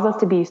 it allows us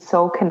to be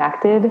so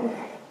connected,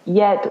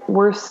 yet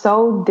we're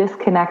so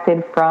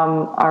disconnected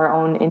from our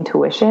own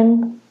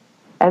intuition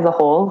as a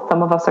whole.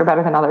 Some of us are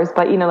better than others,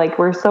 but like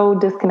we're so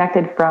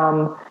disconnected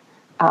from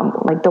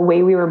like the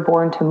way we were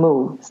born to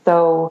move.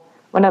 So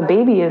when a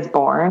baby is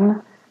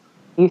born,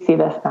 you see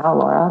this now,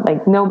 Laura,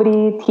 like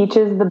nobody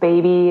teaches the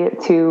baby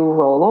to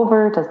roll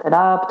over, to sit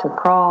up, to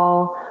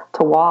crawl,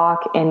 to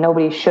walk, and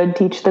nobody should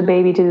teach the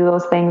baby to do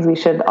those things. We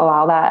should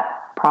allow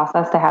that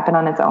process to happen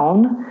on its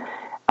own.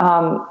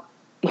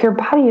 Your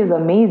body is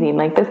amazing.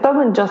 Like this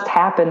doesn't just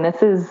happen.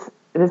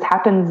 This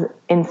happens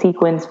in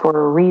sequence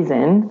for a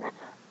reason.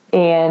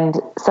 And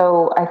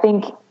so I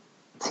think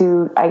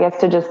to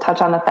just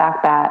touch on the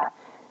fact that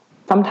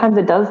sometimes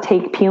it does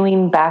take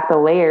peeling back the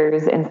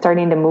layers and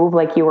starting to move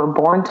like you were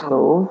born to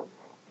move,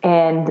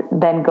 and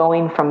then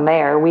going from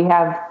there. We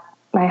have,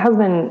 my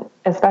husband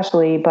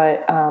especially,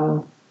 but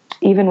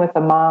even with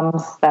the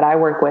moms that I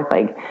work with,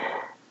 like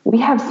we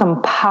have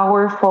some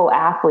powerful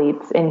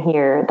athletes in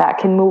here that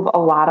can move a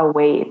lot of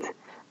weight,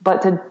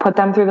 but to put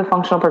them through the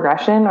functional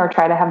progression or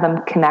try to have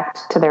them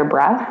connect to their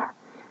breath,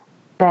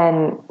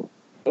 then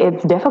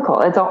it's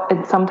difficult.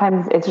 It's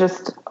sometimes it's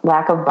just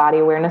lack of body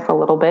awareness a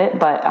little bit,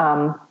 but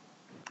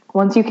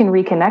once you can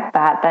reconnect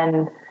that,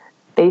 then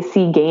they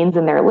see gains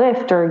in their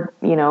lift or,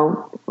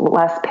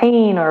 less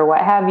pain or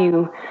what have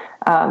you.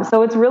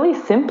 So it's really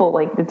simple.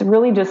 Like it's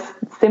really just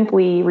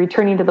simply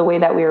returning to the way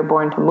that we were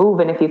born to move.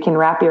 And if you can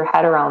wrap your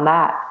head around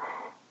that,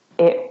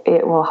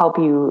 it will help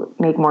you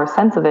make more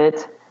sense of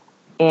it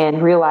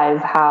and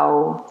realize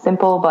how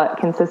simple, but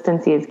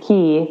consistency is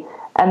key.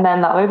 And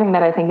then the other thing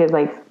that I think is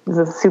like, this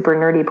is a super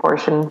nerdy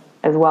portion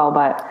as well,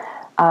 but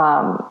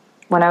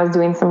when I was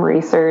doing some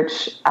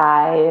research,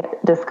 I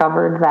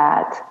discovered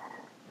that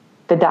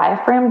the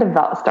diaphragm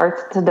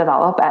starts to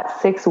develop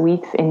at 6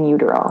 weeks in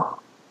utero.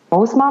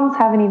 Most moms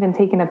haven't even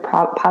taken a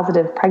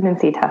positive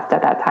pregnancy test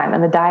at that time,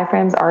 and the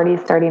diaphragm's already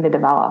starting to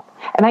develop.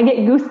 And I get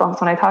goosebumps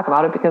when I talk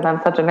about it because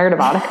I'm such a nerd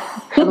about it.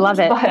 I love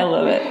it. I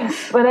love it.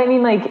 But I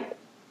mean, like,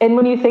 and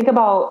when you think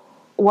about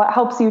what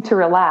helps you to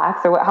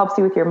relax or what helps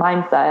you with your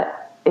mindset,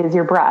 is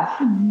your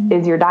breath,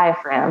 is your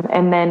diaphragm.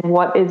 And then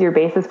what is your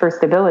basis for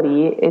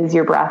stability is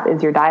your breath,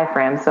 is your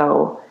diaphragm.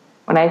 So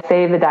when I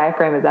say the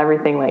diaphragm is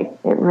everything, like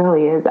it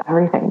really is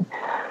everything.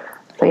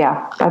 So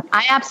yeah.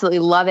 I absolutely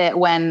love it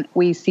when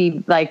we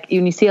see, like,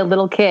 when you see a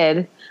little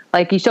kid,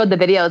 like you showed the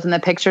videos and the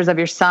pictures of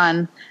your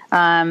son,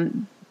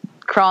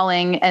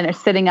 crawling and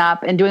sitting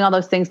up and doing all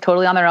those things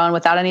totally on their own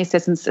without any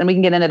assistance. And we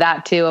can get into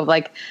that too, of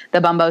like the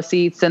bumbo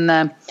seats and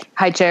the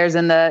high chairs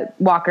and the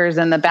walkers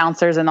and the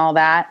bouncers and all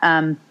that.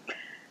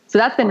 So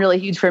that's been really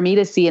huge for me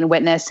to see and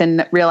witness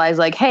and realize,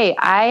 like, hey,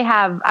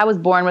 I was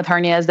born with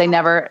hernias. They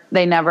never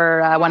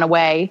went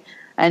away.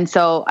 And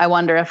so I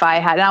wonder if I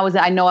had, and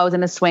I know I was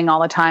in a swing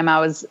all the time. I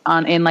was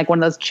in like one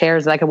of those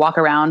chairs that I could walk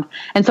around.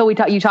 And so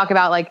you talk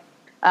about like,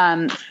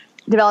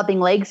 developing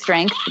leg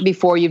strength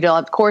before you've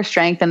developed core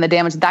strength and the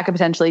damage that could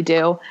potentially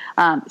do.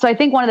 So I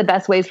think one of the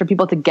best ways for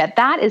people to get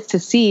that is to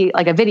see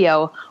like a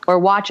video or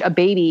watch a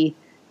baby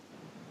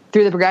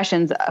through the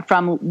progressions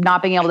from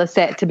not being able to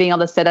sit to being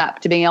able to sit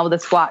up, to being able to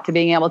squat, to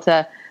being able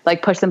to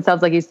like push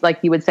themselves, like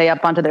you would say,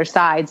 up onto their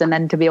sides, and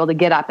then to be able to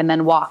get up and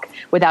then walk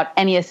without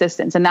any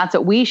assistance. And that's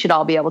what we should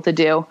all be able to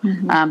do,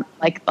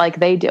 like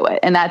they do it.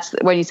 And that's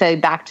when you say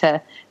back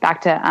to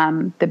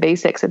the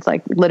basics. It's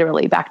like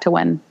literally back to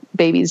when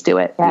babies do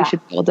it. Yeah. We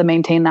should be able to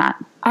maintain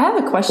that. I have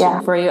a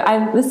question for you.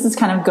 This is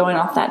kind of going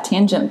off that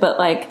tangent, but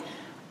like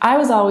I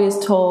was always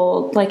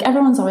told, like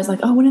everyone's always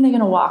like, oh, when are they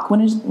going to walk?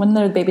 When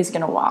their baby's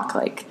going to walk?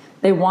 Like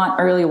they want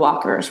early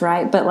walkers,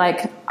 right? But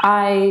like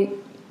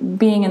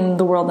being in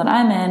the world that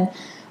I'm in,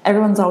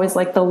 everyone's always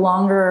like the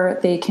longer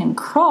they can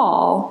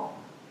crawl,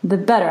 the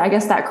better. I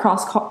guess that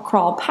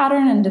crawl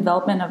pattern and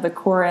development of the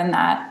core in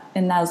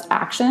those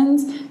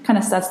actions kind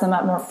of sets them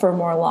up for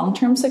more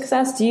long-term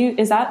success.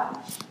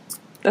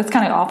 That's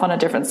kind of off on a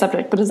different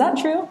subject, but is that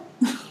true?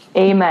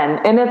 Amen.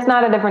 And it's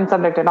not a different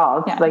subject at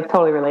all. It's like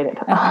totally related.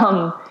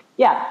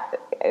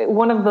 Okay.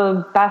 One of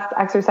the best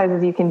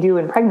exercises you can do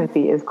in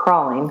pregnancy is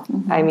crawling.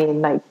 Mm-hmm. I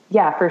mean, like,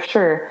 yeah, for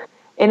sure.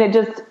 And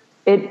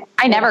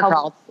I never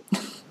crawled.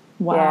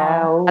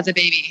 Wow. As a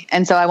baby.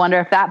 And so I wonder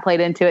if that played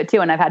into it too.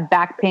 And I've had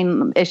back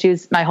pain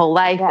issues my whole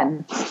life. Yeah.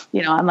 And,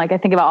 I'm like, I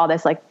think about all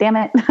this, like, damn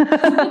it.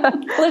 Well,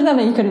 there's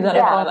nothing you could have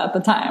done at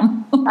the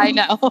time. I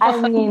know.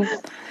 I mean,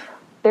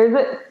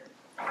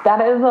 that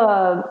is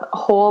a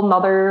whole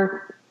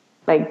nother,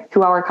 like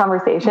 2-hour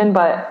conversation,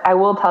 but I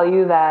will tell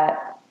you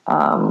that,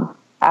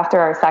 after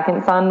our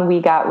second son, we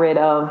got rid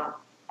of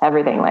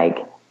everything,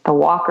 like the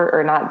walker,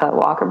 or not the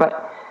walker,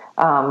 but,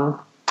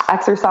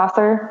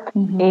 exerciser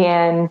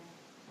and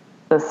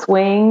the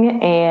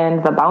swing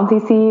and the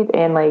bouncy seat.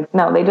 And like,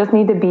 no, they just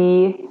need to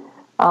be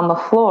on the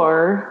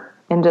floor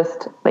and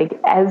just like,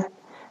 as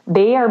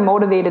they are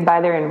motivated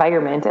by their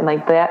environment, and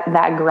like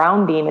that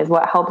grounding is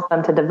what helps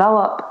them to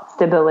develop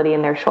stability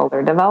in their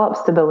shoulder, develop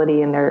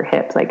stability in their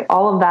hips. Like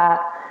all of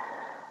that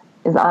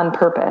is on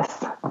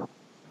purpose.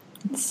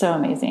 It's so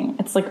amazing.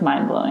 It's like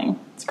mind blowing.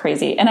 It's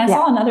crazy. And I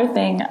saw another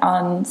thing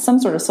on some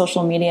sort of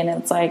social media, and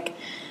it's like,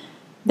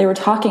 they were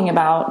talking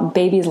about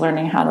babies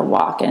learning how to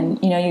walk,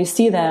 and you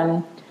see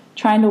them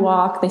trying to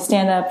walk, they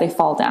stand up, they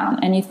fall down,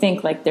 and you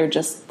think like they're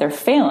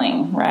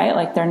failing, right?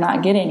 Like they're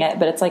not getting it,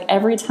 but it's like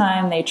every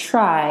time they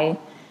try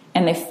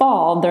and they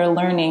fall, they're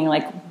learning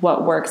like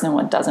what works and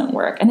what doesn't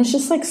work. And it's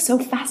just like so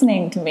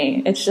fascinating to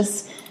me.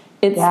 It's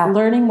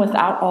learning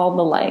without all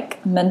the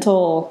like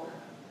mental,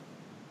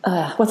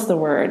 what's the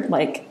word?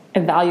 Like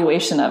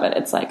evaluation of it.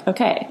 It's like,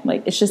 okay,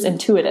 like it's just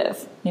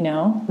intuitive,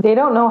 They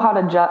don't know how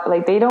to judge,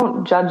 like they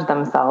don't judge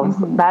themselves.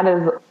 Mm-hmm.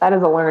 That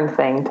is a learned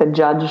thing, to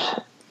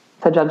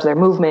judge their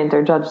movement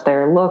or judge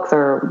their looks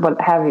or what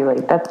have you.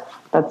 Like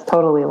that's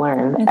totally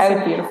learned. It's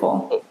so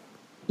beautiful.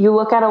 You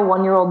look at a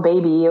 1-year-old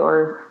baby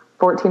or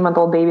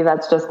 14-month-old baby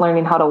that's just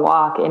learning how to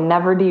walk, and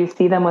never do you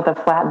see them with a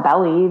flat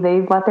belly. They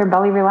let their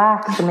belly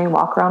relax and they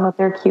walk around with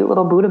their cute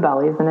little Buddha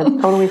bellies, and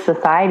it's totally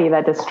society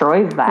that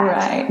destroys that.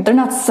 Right. They're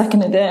not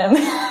sucking it in.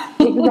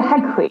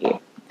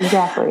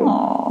 Exactly.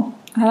 Oh,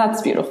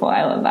 that's beautiful.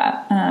 I love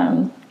that.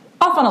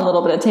 Off on a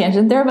little bit of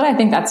tangent there, but I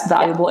think that's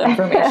valuable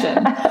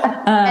information.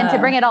 And to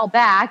bring it all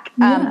back,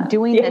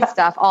 doing this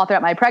stuff all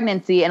throughout my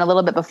pregnancy and a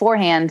little bit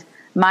beforehand,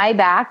 my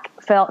back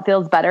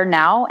feels better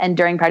now and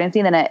during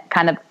pregnancy than it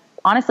kind of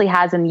honestly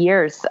has in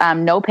years.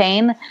 No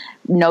pain,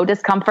 no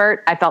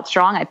discomfort. I felt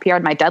strong. I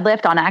PR'd my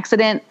deadlift on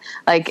accident.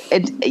 Like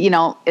it,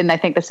 in I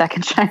think the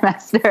second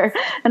trimester,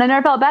 and I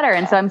never felt better.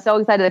 And so I'm so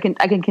excited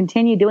I can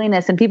continue doing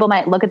this. And people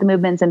might look at the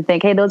movements and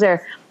think, hey, those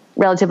are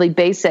relatively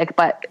basic,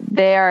 but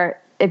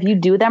if you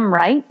do them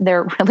right,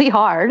 they're really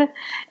hard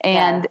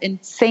and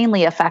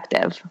insanely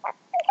effective.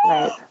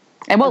 Right.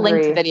 And we'll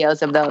link to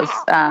videos of those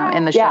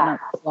in the show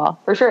notes as well.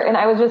 For sure. And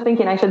I was just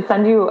thinking I should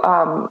send you,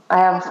 I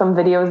have some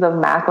videos of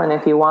Macklin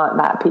if you want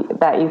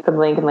that you could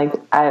link, and like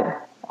I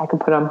could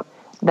put them,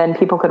 then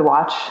people could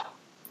watch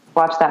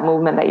that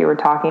movement that you were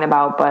talking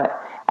about.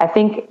 But I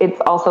think it's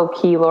also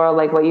key, Laura,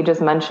 like what you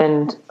just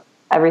mentioned,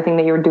 everything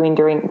that you were doing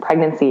during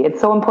pregnancy. It's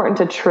so important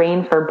to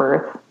train for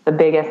birth the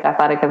biggest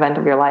athletic event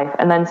of your life,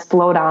 and then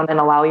slow down and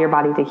allow your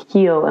body to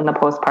heal in the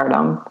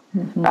postpartum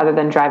rather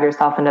than drive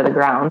yourself into the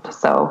ground.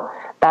 So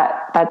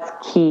that's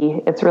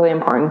key. It's really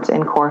important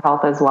in core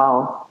health as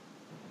well.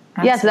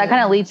 Absolutely. Yeah. So that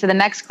kind of leads to the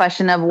next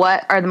question of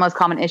what are the most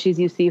common issues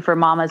you see for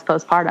mamas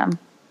postpartum?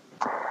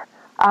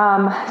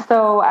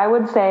 So I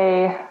would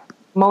say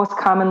most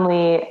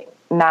commonly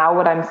now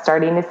what I'm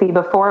starting to see,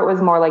 before it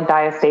was more like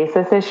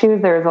diastasis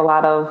issues, there's a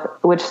lot of,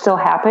 which still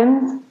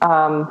happens.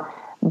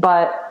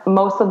 But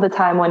most of the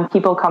time when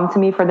people come to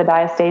me for the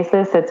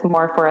diastasis, it's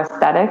more for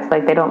aesthetics.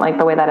 Like they don't like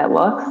the way that it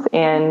looks,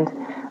 and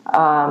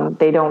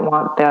they don't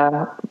want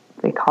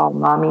they call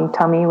mommy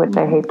tummy, which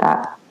I hate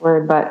that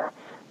word, but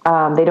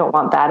they don't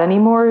want that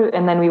anymore.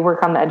 And then we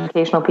work on the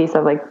educational piece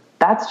of like,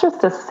 that's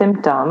just a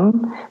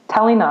symptom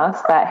telling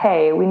us that,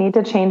 hey, we need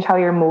to change how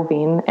you're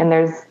moving, and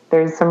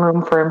there's some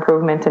room for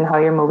improvement in how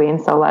you're moving.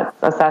 So let's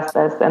assess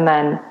this. And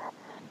then,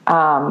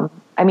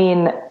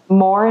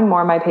 more and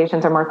more my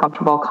patients are more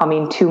comfortable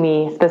coming to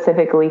me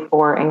specifically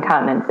for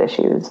incontinence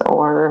issues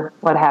or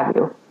what have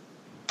you,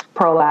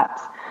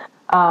 prolapse.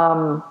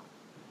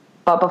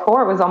 But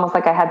before it was almost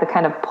like I had to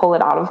kind of pull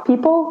it out of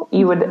people.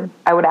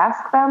 I would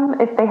ask them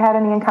if they had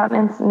any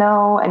incontinence.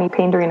 No. Any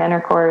pain during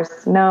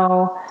intercourse?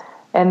 No.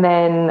 And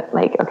then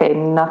like, okay,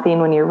 nothing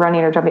when you're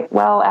running or jumping.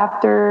 Well,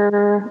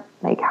 after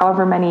like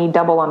however many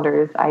double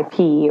unders I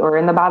pee, or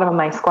in the bottom of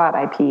my squat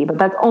I pee, but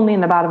that's only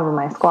in the bottom of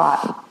my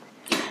squat.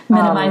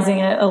 Minimizing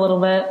it a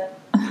little bit.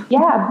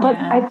 Yeah, but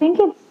yeah. I think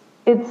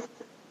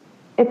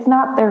it's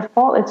not their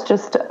fault. It's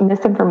just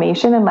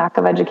misinformation and lack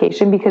of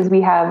education, because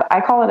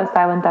I call it a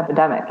silent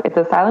epidemic. It's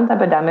a silent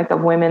epidemic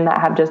of women that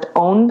have just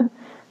owned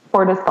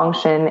for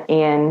dysfunction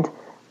and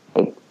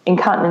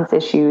incontinence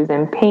issues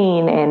and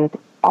pain and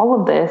all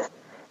of this,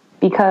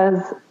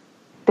 because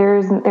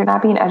they're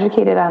not being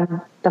educated on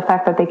the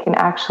fact that they can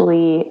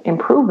actually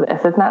improve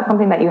this. It's not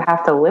something that you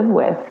have to live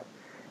with.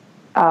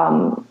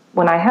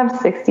 When I have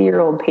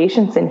 60-year-old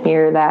patients in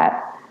here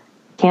that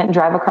can't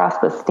drive across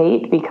the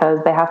state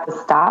because they have to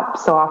stop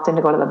so often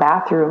to go to the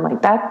bathroom,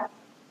 like that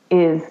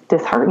is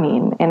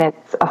disheartening, and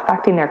it's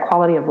affecting their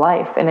quality of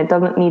life, and it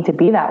doesn't need to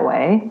be that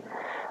way.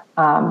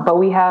 But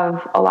we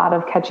have a lot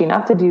of catching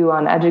up to do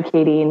on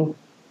educating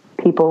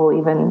people,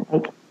 even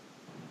like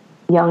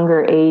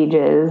younger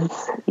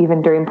ages,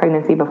 even during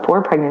pregnancy,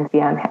 before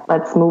pregnancy, on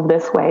let's move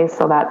this way,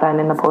 so that then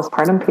in the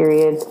postpartum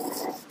period,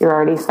 you're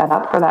already set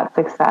up for that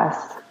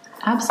success.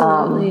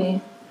 Absolutely.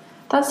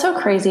 That's so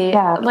crazy.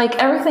 Yeah. Like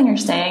everything you're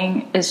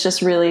saying is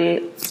just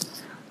really,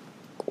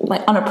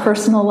 like on a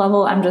personal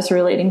level, I'm just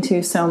relating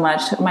to so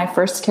much. My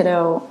first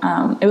kiddo,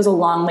 it was a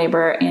long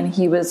labor, and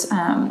he was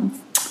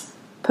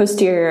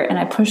posterior, and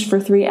I pushed for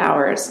 3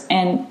 hours,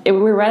 and we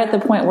were right at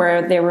the point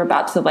where they were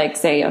about to like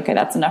say, okay,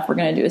 that's enough, we're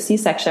going to do a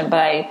C-section.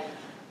 But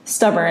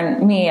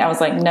stubborn me, I was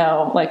like,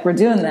 no, like we're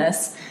doing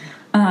this.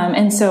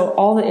 And so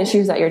all the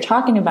issues that you're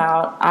talking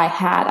about, I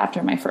had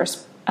after my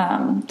first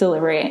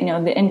delivery,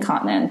 the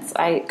incontinence.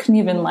 I couldn't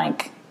even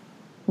like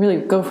really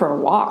go for a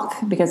walk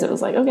because it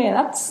was like, okay,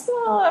 that's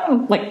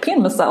I'm like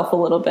peeing myself a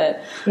little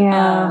bit.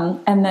 Yeah.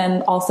 And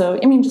then also,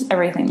 just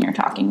everything you're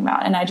talking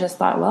about. And I just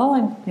thought,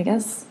 well, I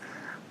guess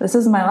this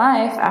is my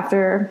life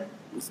after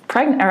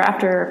pregnant or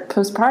after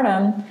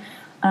postpartum.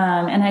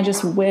 And I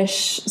just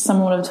wish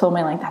someone would have told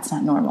me like, that's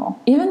not normal.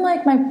 Even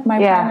like my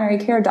primary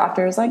care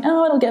doctor is like,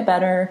 oh, it'll get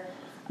better.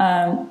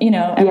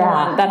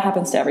 Everyone, that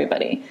happens to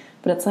everybody.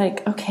 But it's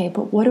like, okay,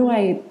 but what do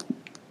I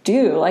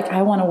do? Like,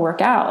 I want to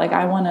work out. Like,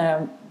 I want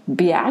to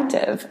be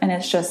active. And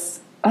it's just,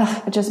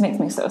 it just makes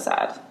me so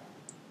sad.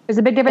 There's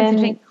a big difference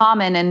between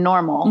common and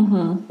normal.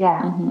 Mm-hmm.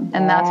 Yeah. Mm-hmm.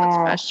 And that's what's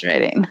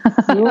frustrating.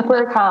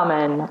 Super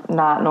common,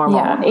 not normal.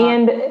 Yeah.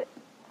 And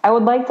I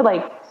would like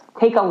to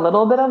take a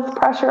little bit of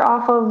pressure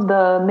off of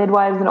the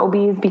midwives and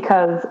OBs,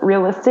 because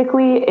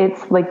realistically,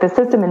 it's like the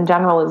system in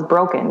general is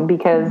broken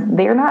because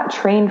they're not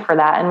trained for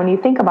that. And when you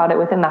think about it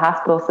within the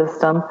hospital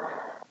system,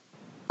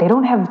 they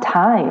don't have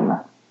time.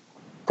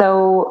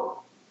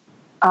 So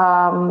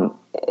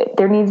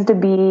there needs to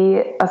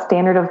be a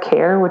standard of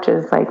care, which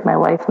is like my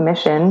life's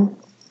mission.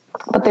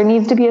 But there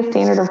needs to be a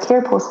standard of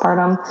care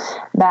postpartum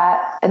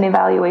that an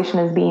evaluation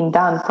is being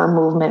done for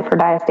movement, for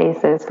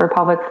diastasis, for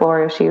pelvic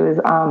floor issues,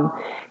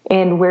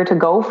 and where to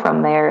go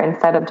from there,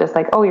 instead of just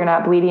like, oh, you're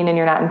not bleeding and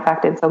you're not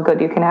infected, so good,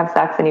 you can have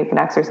sex and you can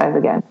exercise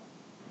again.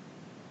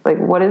 Like,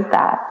 what is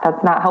that?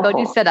 That's not helpful.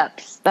 Go do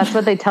sit-ups. That's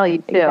what they tell you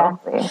too.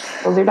 Exactly.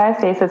 Those are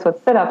diastasis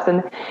with sit-ups.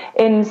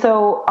 And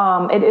so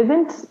it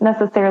isn't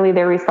necessarily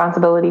their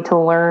responsibility to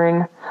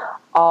learn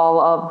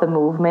all of the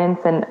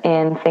movements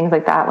and things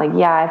like that. Like,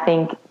 yeah, I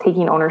think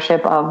taking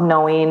ownership of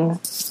knowing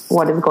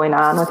what is going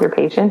on with your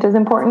patient is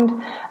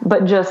important,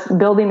 but just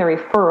building the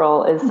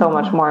referral is so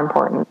much more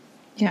important.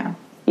 Yeah.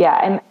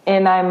 Yeah.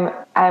 And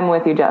I'm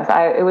with you, Jess.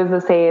 It was the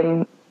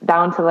same,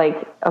 down to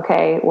like,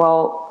 okay,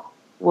 well,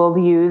 we'll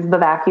use the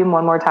vacuum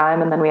one more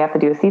time, and then we have to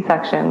do a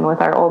C-section with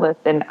our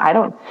oldest. And I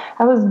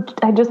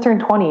just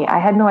turned 20. I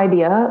had no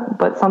idea,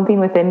 but something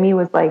within me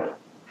was like,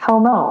 hell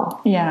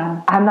no.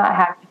 Yeah. I'm not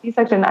having a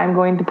C-section. I'm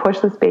going to push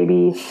this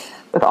baby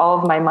with all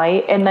of my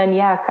might. And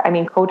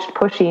then, coached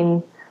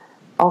pushing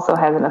also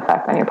has an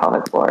effect on your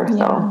pelvic floor.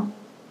 So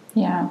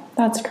yeah,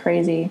 that's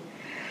crazy.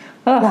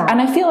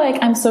 And I feel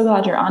like I'm so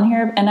glad you're on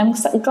here, and I'm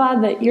so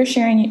glad that you're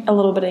sharing a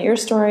little bit of your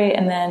story.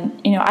 And then,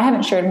 I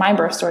haven't shared my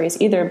birth stories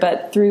either,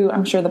 but through,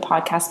 I'm sure the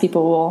podcast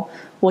people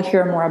will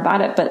hear more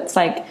about it. But it's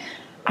like,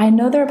 I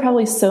know there are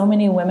probably so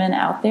many women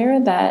out there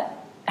that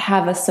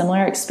have a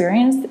similar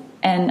experience,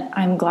 and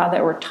I'm glad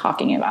that we're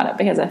talking about it,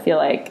 because I feel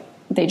like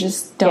they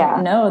just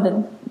don't know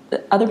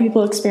that other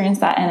people experience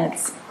that. And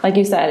it's like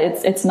you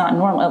said, it's not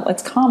normal.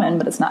 It's common,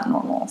 but it's not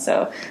normal.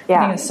 So I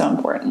think it's so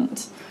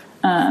important.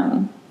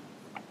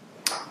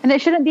 And it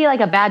shouldn't be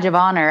like a badge of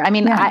honor. I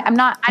mean, I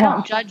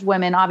don't judge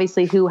women,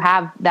 obviously, who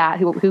have that,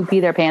 who pee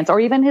their pants, or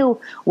even who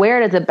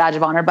wear it as a badge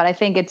of honor. But I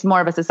think it's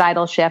more of a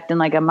societal shift and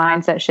like a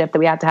mindset shift that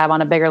we have to have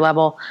on a bigger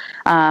level,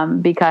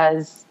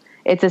 because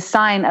it's a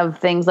sign of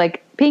things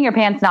like peeing your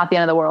pants, not the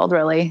end of the world,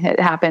 really. It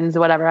happens,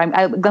 whatever.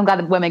 I'm glad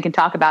that women can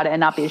talk about it and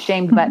not be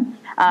ashamed.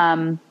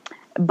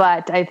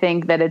 But I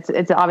think that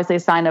it's obviously a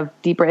sign of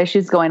deeper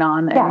issues going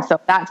on. And so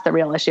that's the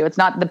real issue. It's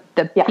not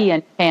the pee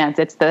in pants.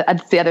 It's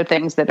the other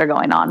things that are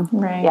going on.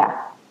 Right.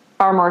 Yeah.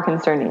 Far more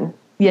concerning.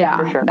 Yeah.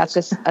 For sure. That's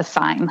just a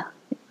sign.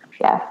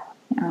 Yeah.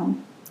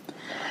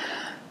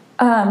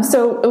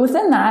 So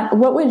within that,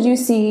 what would you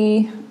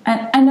see?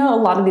 And I know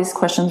a lot of these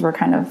questions we're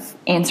kind of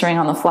answering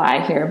on the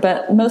fly here,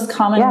 but most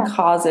common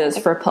causes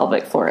for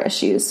pelvic floor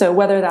issues. So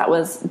whether that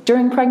was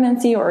during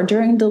pregnancy or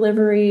during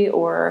delivery,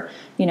 or,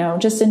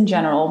 just in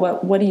general,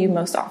 what do you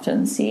most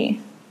often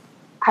see?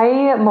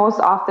 I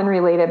most often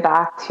relate it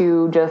back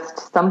to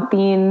just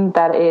something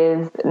that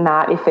is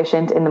not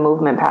efficient in the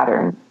movement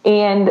pattern.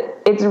 And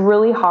it's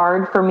really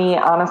hard for me,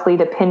 honestly,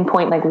 to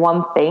pinpoint like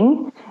one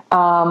thing.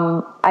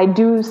 I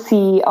do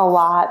see a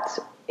lot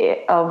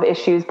of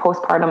issues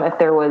postpartum if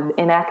there was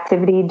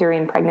inactivity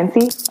during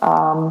pregnancy.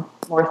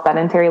 More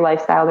sedentary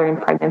lifestyle during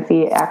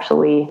pregnancy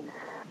actually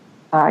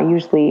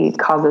usually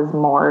causes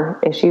more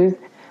issues.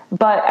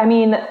 But I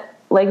mean,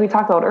 like we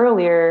talked about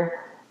earlier,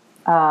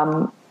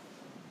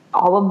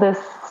 all of this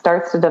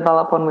starts to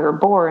develop when we were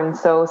born.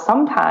 So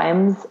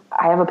sometimes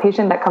I have a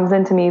patient that comes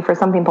into me for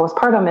something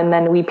postpartum, and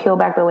then we peel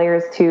back the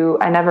layers to,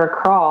 I never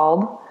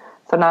crawled.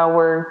 So now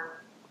we're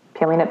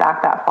peeling it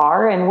back that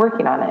far and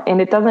working on it.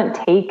 And it doesn't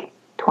take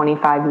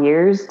 25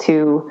 years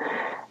to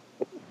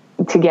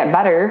get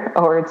better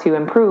or to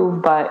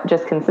improve, but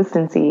just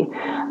consistency.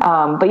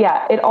 But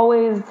yeah, it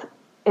always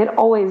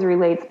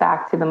relates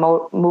back to the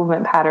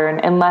movement pattern,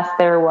 unless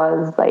there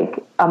was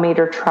like a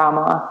major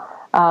trauma.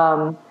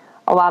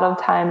 A lot of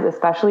times,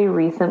 especially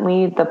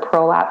recently, the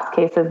prolapse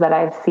cases that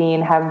I've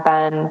seen have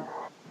been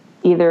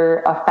either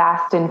a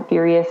fast and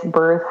furious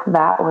birth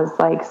that was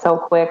like so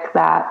quick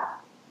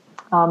that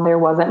there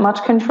wasn't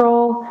much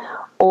control,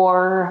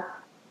 or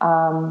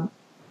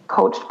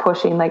coached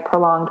pushing, like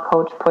prolonged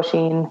coach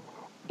pushing,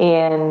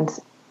 and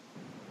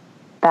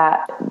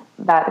that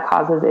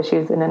causes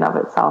issues in and of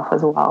itself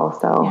as well.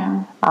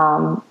 So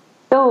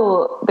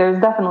still, there's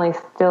definitely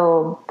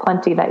still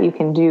plenty that you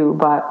can do,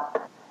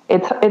 but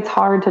it's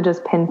hard to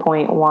just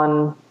pinpoint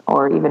one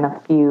or even a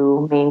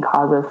few main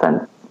causes,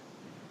 since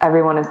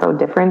everyone is so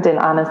different. And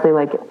honestly,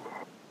 like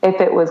if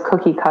it was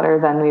cookie cutter,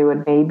 then we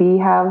would maybe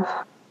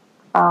have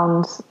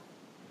found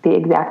the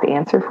exact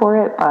answer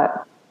for it,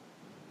 but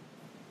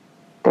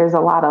there's a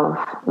lot of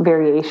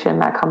variation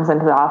that comes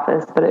into the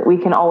office, but we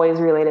can always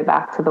relate it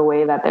back to the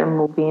way that they're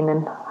moving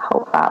and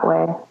help that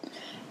way.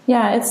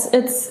 Yeah,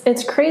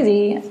 it's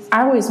crazy.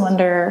 I always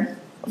wonder,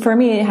 for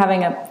me,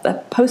 having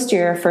a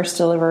posterior first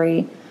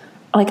delivery,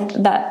 like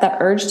that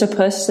urge to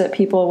push that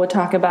people would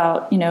talk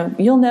about,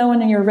 you'll know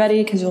when you're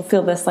ready because you'll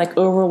feel this like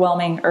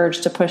overwhelming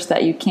urge to push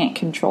that you can't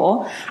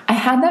control. I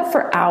had that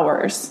for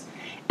hours.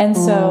 And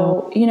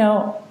so,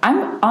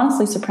 I'm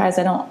honestly surprised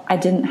I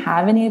didn't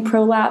have any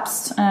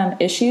prolapse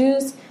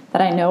issues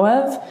that I know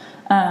of.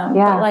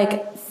 But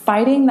like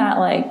fighting that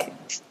like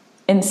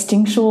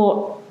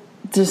instinctual,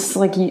 just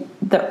like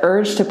the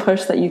urge to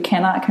push that you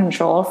cannot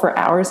control for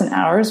hours and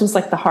hours was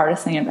like the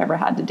hardest thing I've ever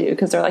had to do,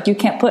 because they're like, you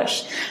can't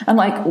push. I'm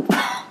like,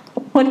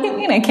 what do you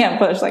mean I can't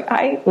push? Like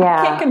I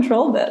can't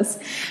control this.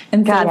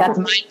 And God, that's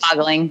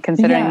mind-boggling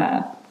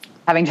considering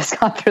having just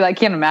gone through that. I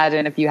can't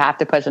imagine if you have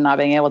to push and not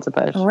being able to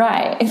push.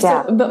 Right.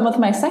 So, but with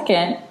my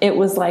second, it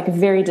was like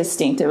very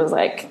distinct. It was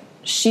like,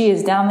 she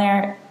is down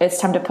there. It's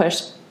time to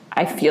push.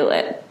 I feel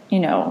it,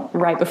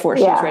 right before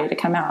she's ready to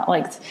come out.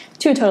 Like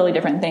two totally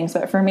different things.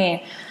 But for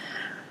me,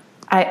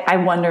 I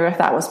wonder if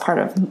that was part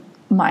of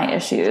my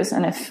issues.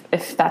 And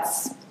if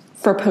that's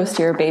for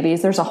posterior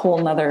babies, there's a whole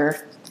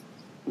nother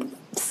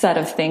set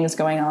of things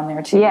going on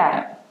there too.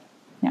 Yeah.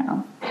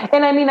 Yeah.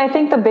 And I mean, I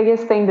think the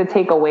biggest thing to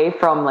take away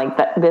from like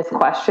this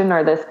question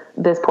or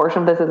this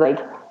portion of this is like,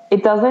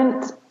 it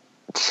doesn't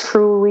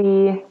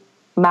truly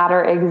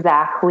matter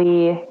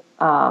exactly,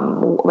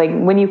 like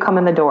when you come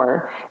in the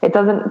door, it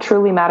doesn't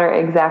truly matter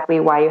exactly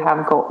why you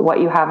have what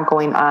you have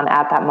going on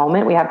at that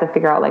moment. We have to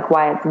figure out like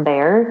why it's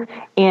there,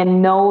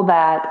 and know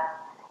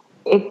that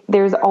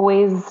there's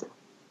always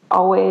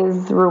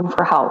room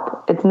for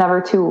help. It's never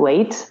too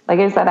late. Like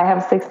I said, I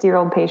have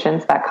 60-year-old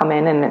patients that come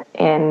in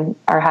and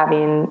are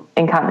having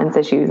incontinence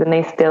issues, and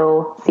they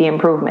still see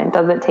improvement.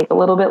 Does it take a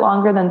little bit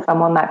longer than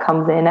someone that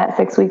comes in at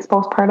 6 weeks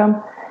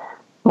postpartum?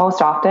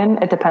 Most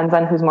often. It depends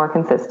on who's more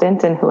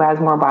consistent and who has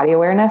more body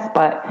awareness.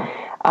 But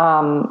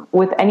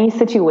with any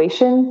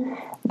situation,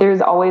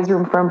 there's always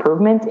room for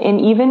improvement.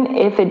 And even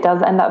if it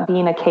does end up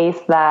being a case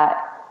that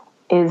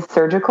is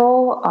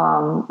surgical,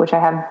 which I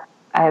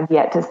have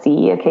yet to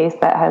see a case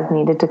that has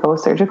needed to go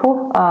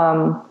surgical.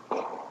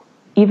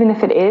 Even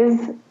if it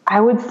is,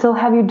 I would still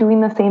have you doing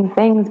the same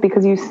things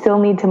because you still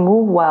need to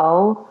move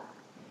well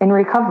in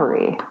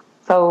recovery.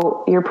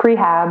 So your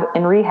prehab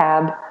and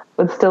rehab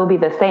would still be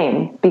the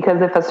same,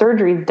 because if a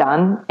surgery is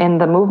done and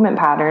the movement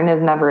pattern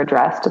is never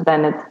addressed,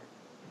 then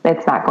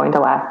it's not going to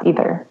last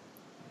either.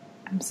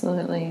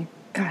 Absolutely.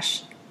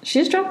 Gosh,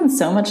 she's dropping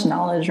so much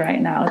knowledge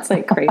right now. It's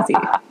like crazy.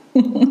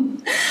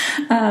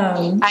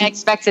 I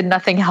expected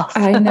nothing else.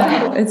 I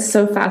know. It's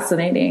so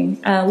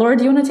fascinating. Laura,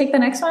 do you want to take the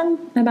next one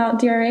about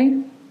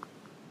DRA?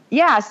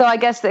 Yeah, so I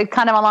guess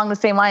kind of along the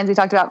same lines, we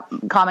talked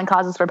about common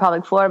causes for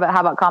pelvic floor, but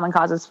how about common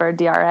causes for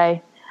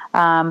DRA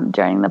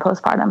during the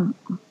postpartum?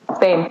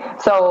 Same.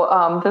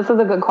 So this is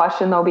a good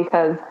question, though,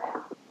 because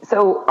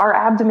our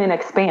abdomen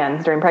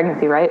expands during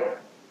pregnancy, right?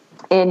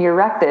 And your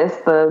rectus,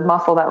 the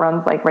muscle that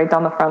runs like right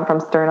down the front from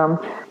sternum,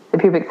 the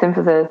pubic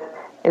symphysis,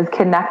 is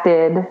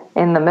connected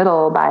in the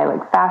middle by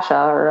like fascia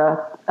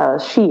or a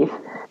sheath.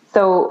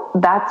 So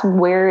that's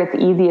where it's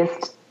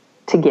easiest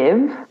to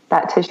give.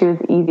 That tissue is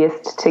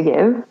easiest to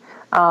give.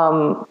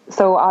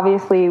 So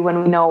obviously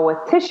when we know with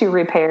tissue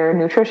repair,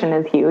 nutrition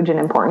is huge and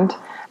important.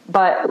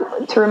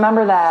 But to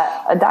remember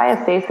that a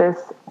diastasis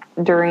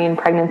during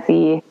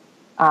pregnancy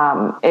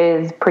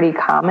is pretty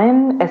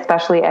common,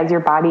 especially as your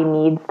body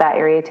needs that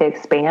area to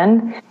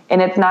expand.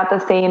 And it's not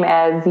the same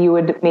as you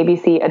would maybe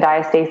see a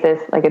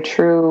diastasis, like a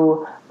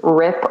true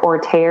rip or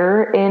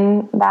tear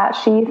in that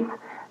sheath.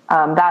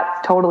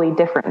 That's totally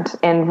different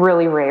and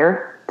really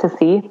rare to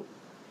see.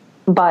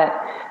 But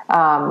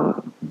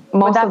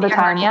most of the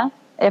time, hernia,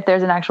 if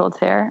there's an actual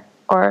tear,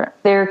 or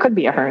there could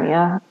be a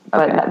hernia,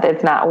 but okay.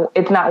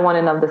 It's not one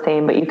and of the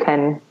same. But you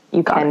can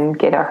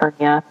get a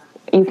hernia.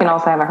 You can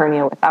also have a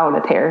hernia without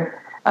a tear.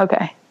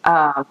 Okay.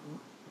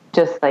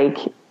 Just like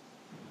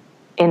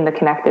in the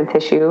connective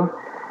tissue.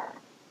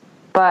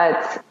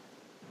 But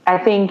I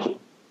think,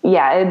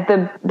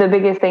 the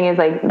biggest thing is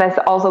like, this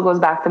also goes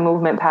back to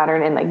movement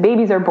pattern, and like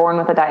babies are born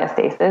with a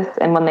diastasis,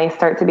 and when they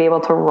start to be able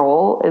to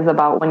roll is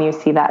about when you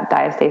see that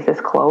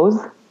diastasis close,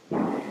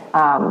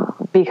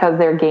 because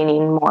they're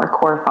gaining more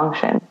core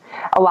function.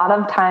 A lot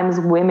of times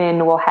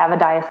women will have a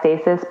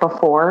diastasis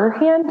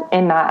beforehand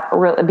and not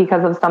really,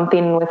 because of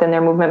something within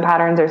their movement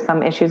patterns or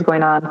some issues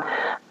going on,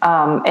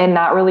 and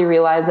not really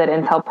realize it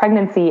until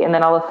pregnancy. And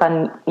then all of a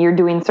sudden you're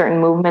doing certain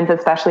movements,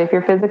 especially if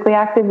you're physically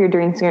active, you're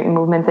doing certain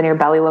movements and your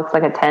belly looks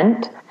like a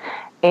tent.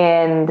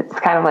 And it's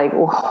kind of like,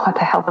 what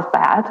the hell is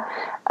that?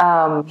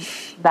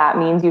 That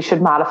means you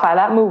should modify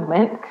that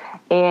movement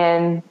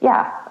and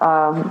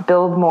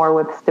build more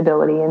with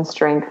stability and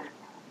strength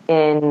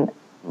in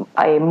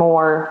a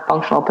more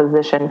functional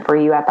position for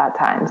you at that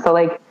time. So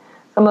like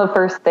some of the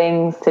first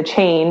things to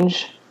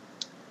change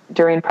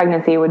during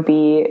pregnancy would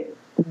be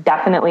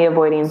definitely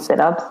avoiding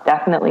sit-ups,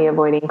 definitely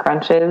avoiding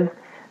crunches,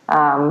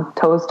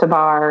 toes to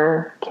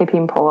bar,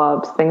 kipping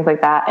pull-ups, things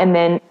like that. And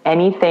then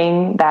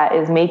anything that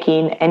is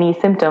making any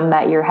symptom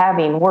that you're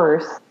having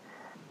worse,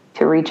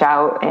 to reach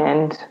out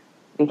and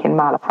we can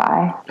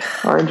modify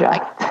or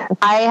adjust.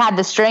 I had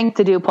the strength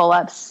to do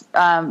pull-ups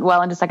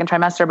well into second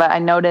trimester, but I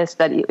noticed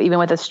that even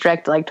with a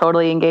strict, like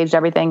totally engaged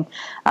everything,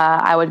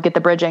 I would get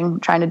the bridging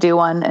trying to do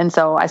one. And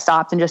so I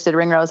stopped and just did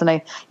ring rows,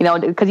 and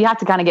because you have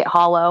to kind of get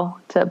hollow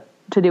to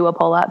do a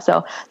pull-up.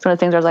 So it's one of the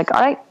things where I was like,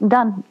 all right, I'm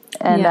done.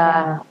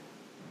 And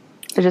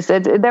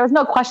there was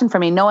no question for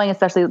me, knowing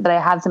especially that I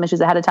had some issues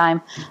ahead of time.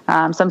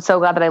 So I'm so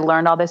glad that I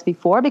learned all this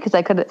before, because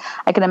I could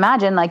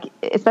imagine, like,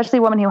 especially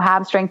women who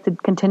have strength to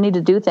continue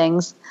to do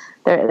things,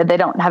 they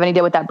don't have any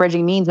idea what that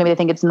bridging means. Maybe they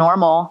think it's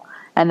normal,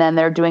 and then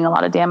they're doing a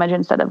lot of damage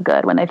instead of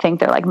good when they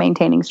think they're like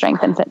maintaining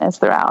strength and fitness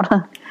throughout.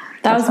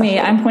 That was me.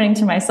 I'm pointing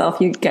to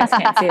myself. You guys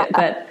can't see it,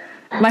 but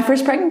my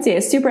first pregnancy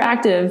is super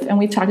active, and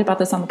we've talked about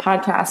this on the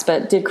podcast,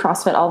 but did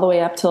CrossFit all the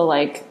way up till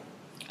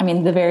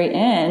the very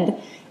end.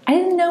 I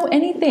didn't know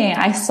anything.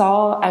 I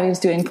was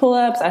doing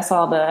pull-ups.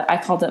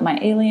 I called it my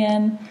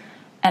alien.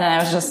 And I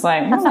was just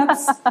like,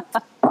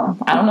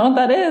 I don't know what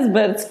that is,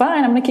 but it's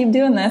fine. I'm going to keep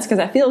doing this because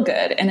I feel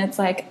good. And it's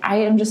like, I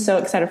am just so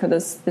excited for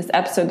this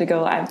episode to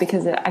go live,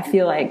 because I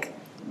feel like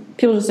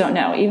people just don't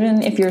know.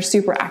 Even if you're a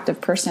super active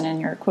person and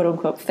you're quote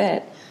unquote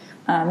fit,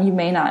 you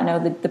may not know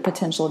the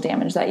potential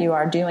damage that you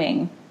are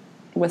doing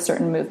with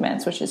certain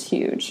movements, which is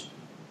huge.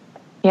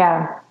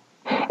 Yeah.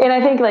 And I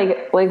think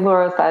like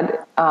Laura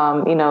said,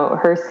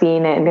 her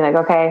seeing it and being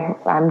like, okay,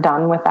 I'm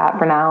done with that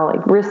for now.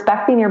 Like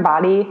respecting your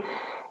body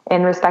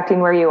and respecting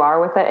where you are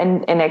with it,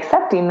 and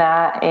accepting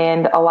that,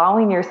 and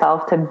allowing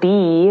yourself to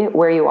be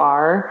where you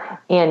are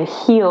and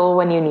heal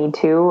when you need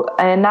to,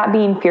 and not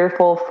being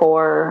fearful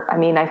for, I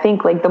mean, I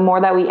think like the more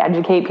that we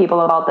educate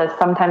people about this,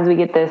 sometimes we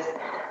get this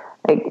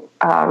like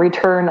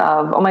return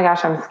of, oh my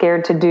gosh, I'm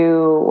scared to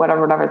do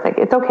whatever. It's like,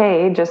 it's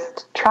okay.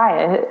 Just try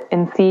it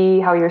and see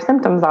how your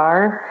symptoms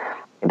are.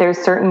 There's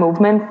certain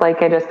movements,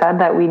 like I just said,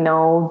 that we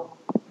know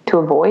to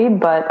avoid,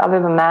 but other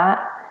than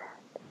that,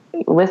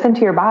 listen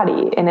to your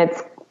body. And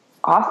it's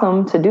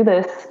awesome to do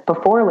this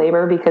before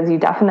labor, because you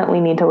definitely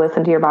need to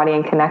listen to your body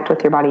and connect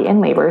with your body in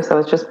labor. So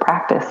it's just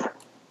practice.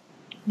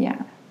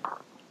 Yeah.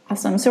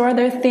 Awesome. So are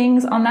there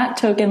things on that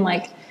token,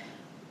 like,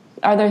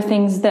 are there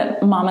things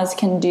that mamas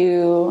can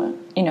do,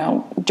 you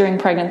know, during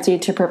pregnancy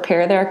to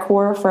prepare their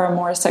core for a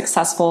more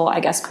successful, I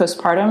guess,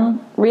 postpartum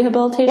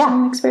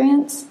rehabilitation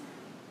experience?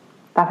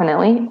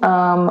 Definitely.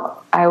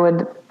 I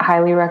would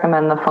highly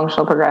recommend the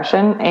functional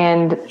progression.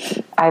 And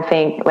I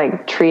think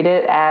like treat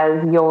it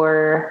as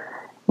your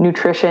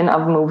nutrition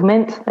of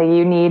movement. Like,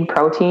 you need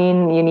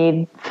protein, you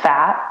need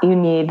fat, you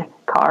need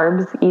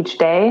carbs each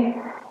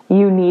day.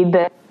 You need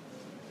the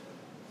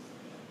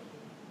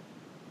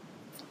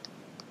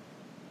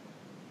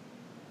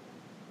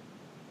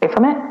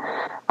from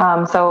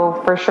it.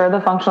 So for sure, the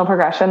functional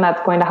progression,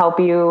 that's going to help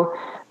you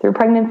through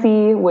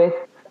pregnancy with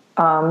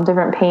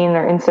different pain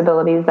or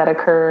instabilities that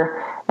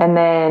occur, and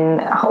then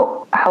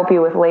help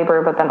you with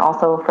labor, but then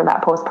also for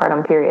that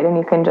postpartum period. And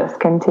you can just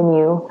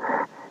continue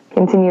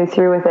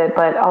through with it.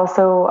 But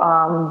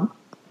also,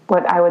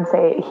 what I would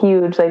say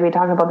huge, like we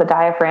talked about the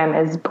diaphragm,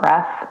 is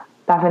breath.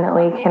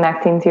 Definitely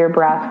connecting to your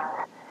breath,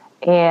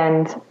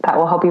 and that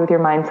will help you with your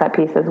mindset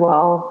piece as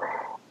well.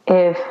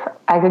 If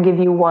I could give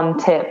you one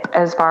tip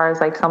as far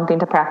as like something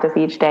to practice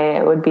each day,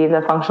 it would be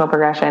the functional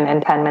progression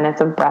and 10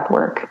 minutes of breath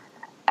work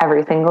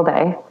every single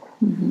day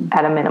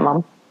at a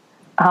minimum.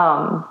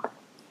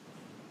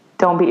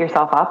 Don't beat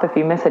yourself up if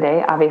you miss a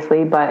day,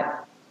 obviously,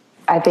 but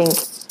I think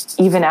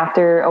even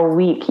after a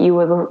week,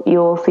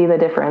 you'll see the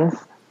difference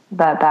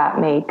that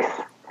makes,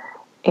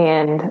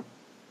 and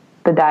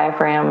the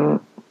diaphragm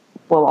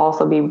will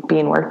also be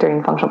being worked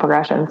during functional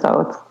progression.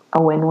 So it's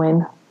a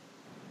win-win.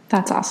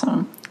 That's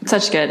awesome.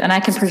 Such good. And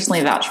I can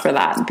personally vouch for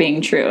that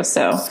being true.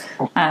 So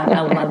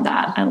I love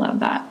that. I love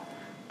that.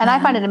 And I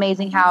find it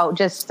amazing how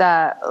just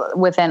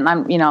within,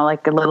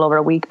 like a little over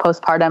a week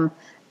postpartum,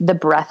 the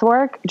breath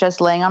work, just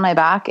laying on my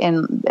back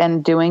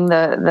and doing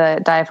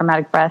the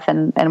diaphragmatic breath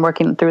and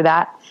working through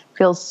that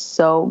feels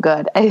so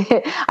good.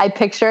 I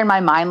picture in my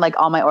mind like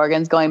all my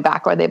organs going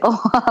back where they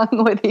belong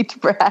with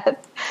each breath.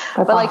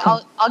 But like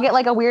I'll get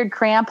like a weird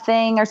cramp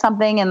thing or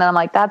something, and then I'm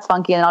like, that's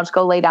funky, and I'll just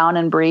go lay down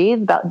and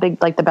breathe,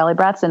 big like the belly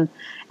breaths, and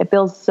it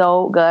feels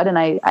so good. And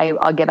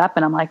I'll get up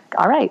and I'm like,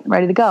 all right,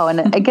 ready to go. And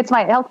it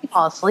helps me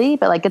fall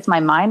asleep. It like gets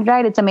my mind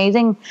right. It's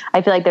amazing.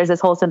 I feel like there's this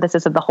whole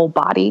synthesis of the whole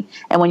body,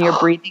 and when you're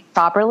breathing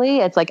properly,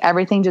 it's like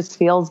everything just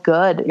feels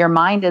good. Your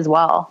mind as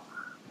well.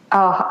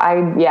 Oh,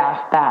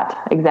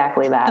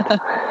 exactly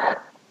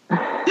that.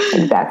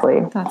 Exactly.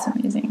 That's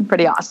amazing.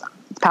 Pretty awesome.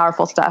 It's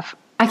powerful stuff.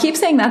 I keep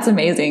saying that's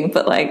amazing,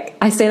 but like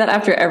I say that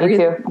after every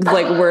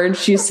like word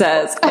she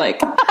says. Like,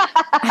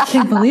 I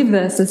can't believe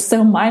this. It's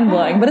so mind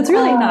blowing, but it's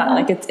really not.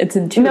 Like it's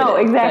intuitive. No,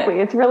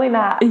 exactly. It's really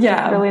not.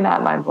 Yeah, it's really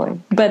not mind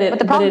blowing. But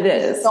it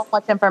is. So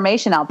much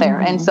information out there,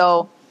 and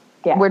so.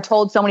 Yeah. We're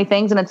told so many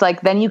things, and it's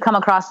like then you come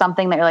across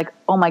something that you're like,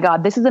 oh my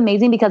God, this is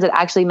amazing because it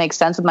actually makes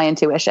sense with my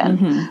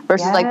intuition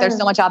versus like there's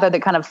so much out there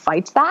that kind of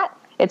fights that.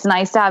 It's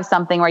nice to have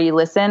something where you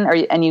listen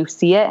and you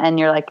see it and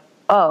you're like,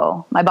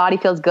 oh, my body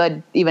feels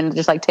good even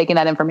just like taking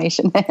that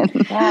information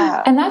in.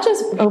 Yeah. And that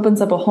just opens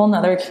up a whole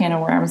nother can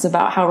of worms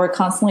about how we're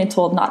constantly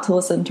told not to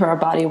listen to our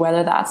body,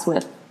 whether that's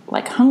with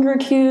like hunger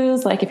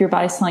cues, like if your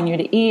body's telling you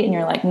to eat and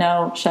you're like,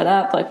 no, shut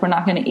up, like we're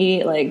not going to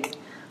eat, like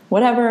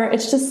whatever.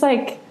 It's just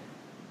like,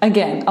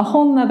 again, a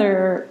whole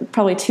nother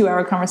probably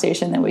 2-hour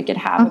conversation that we could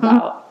have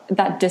about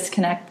that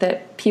disconnect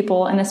that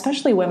people, and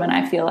especially women,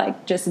 I feel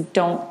like just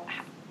don't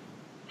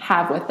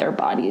have with their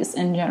bodies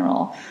in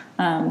general.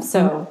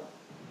 So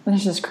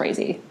it's just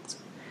crazy.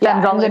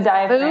 Yeah, and the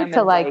diaphragm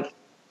to like,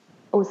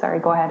 oh, sorry,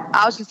 go ahead.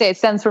 I was going to say it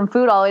stems from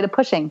food all the way to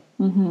pushing,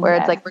 where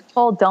it's like we're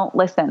told don't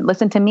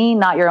listen to me,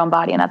 not your own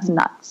body, and that's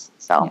nuts.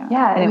 So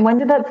yeah. And when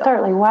did that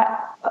start? Like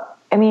what?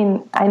 I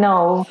mean, I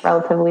know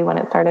relatively when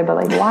it started, but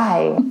like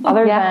why?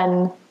 Other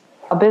than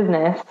a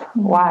business,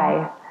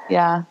 why?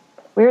 Yeah.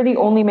 We're the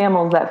only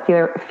mammals that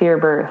fear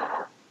birth.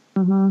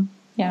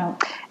 Yeah.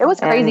 It was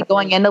crazy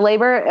going into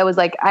labor. It was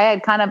like,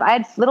 I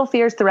had little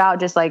fears throughout,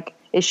 just like,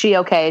 is she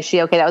okay? Is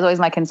she okay? That was always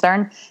my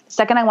concern. The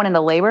second I went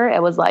into labor,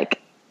 it was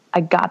like,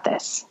 I got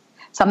this.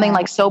 Something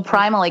like so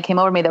primally came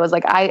over me that was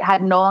like, I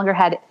had no longer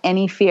had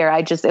any fear.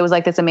 it was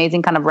like this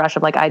amazing kind of rush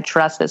of like, I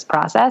trust this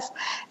process.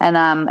 And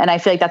I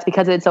feel like that's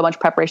because I did so much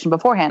preparation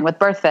beforehand with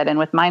birth fit and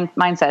with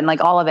mindset and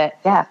like all of it.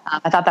 Yeah.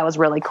 I thought that was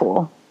really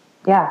cool.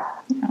 Yeah.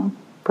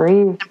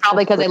 Breathe. And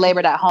probably because I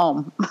labored at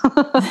home.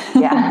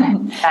 Yeah.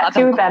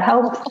 That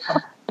helps.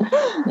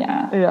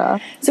 Yeah.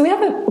 So we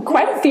have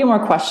quite a few more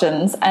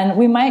questions, and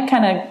we might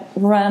kind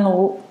of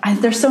run.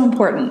 They're so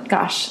important.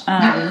 Gosh,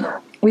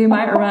 we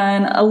might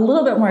run a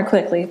little bit more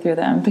quickly through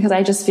them because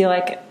I just feel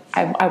like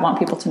I want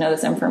people to know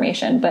this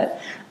information.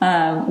 But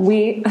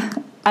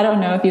I don't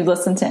know if you've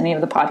listened to any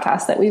of the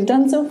podcasts that we've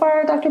done so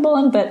far, Dr.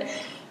 Boland, but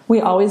we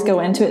always go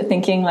into it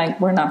thinking like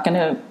we're not going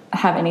to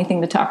have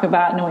anything to talk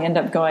about, and we end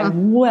up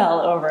going well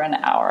over an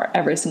hour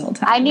every single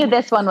time. I knew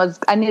this one was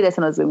going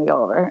to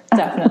go over.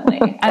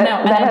 Definitely. I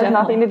know. That has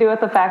nothing to do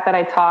with the fact that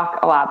I talk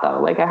a lot, though.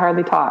 Like, I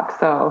hardly talk,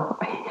 so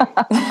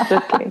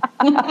just kidding.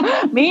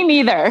 Me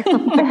neither.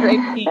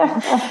 Great team.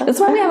 That's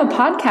why we have a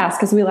podcast,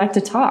 because we like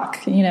to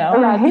talk, you know.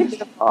 Right.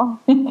 Beautiful.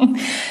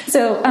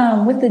 So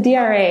with the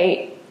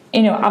DRA,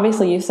 you know,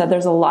 obviously you said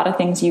there's a lot of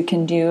things you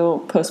can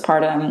do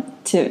postpartum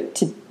to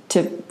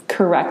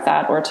correct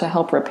that or to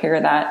help repair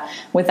that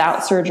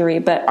without surgery.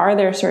 But are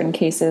there certain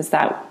cases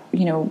that,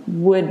 you know,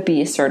 would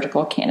be a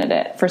surgical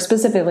candidate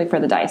specifically for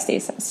the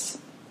diastasis?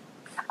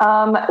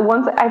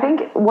 Once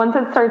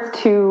it starts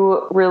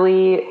to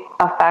really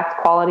affect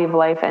quality of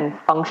life and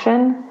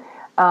function,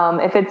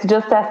 if it's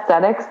just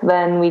aesthetics,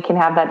 then we can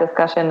have that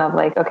discussion of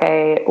like,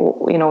 okay,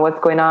 you know,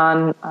 what's going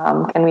on?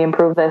 Can we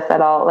improve this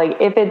at all? Like,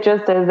 if it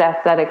just is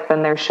aesthetics,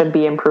 then there should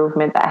be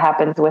improvement that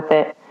happens with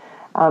it.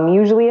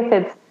 Usually if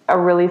it's a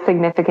really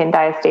significant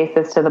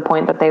diastasis to the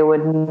point that they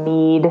would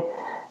need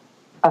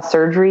a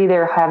surgery,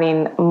 they're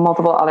having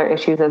multiple other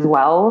issues as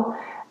well.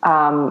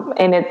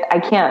 And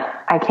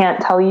I can't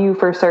tell you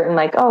for certain,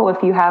 like, oh,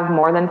 if you have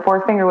more than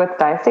 4 finger width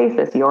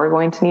diastasis, you're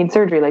going to need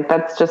surgery. Like,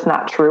 that's just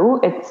not true.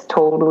 It's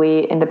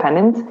totally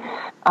independent.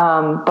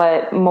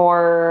 But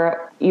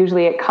more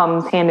usually it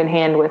comes hand in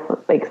hand with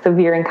like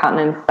severe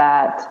incontinence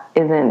that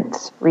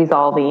isn't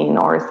resolving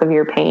or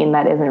severe pain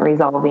that isn't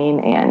resolving.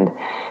 And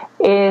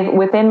if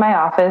within my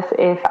office,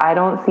 if I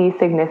don't see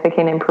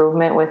significant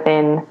improvement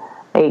within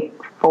like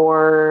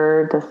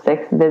 4 to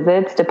 6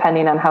 visits,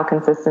 depending on how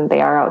consistent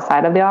they are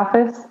outside of the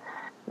office,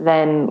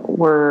 then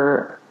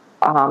we're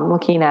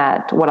looking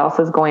at what else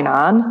is going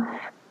on.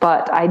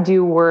 But I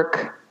do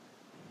work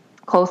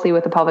closely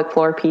with the pelvic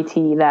floor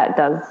PT that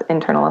does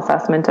internal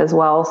assessment as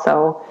well.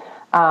 So,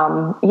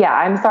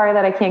 I'm sorry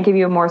that I can't give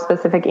you a more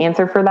specific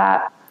answer for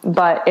that,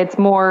 but it's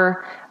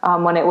more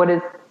when it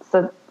would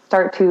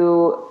start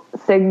to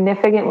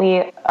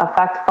significantly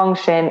affect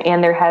function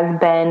and there has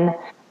been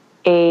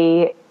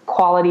a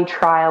quality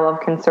trial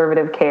of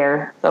conservative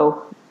care,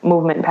 so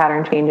movement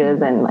pattern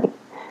changes and like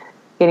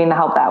getting the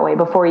help that way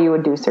before you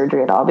would do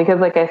surgery at all. Because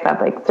like I said,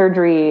 like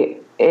surgery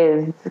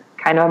is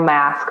kind of a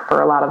mask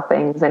for a lot of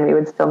things and we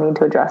would still need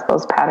to address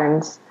those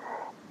patterns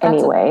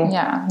anyway.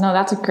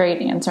 That's a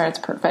great answer. It's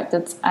perfect.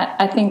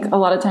 I think a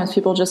lot of times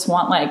people just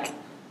want like,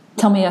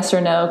 tell me yes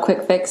or no,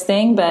 quick fix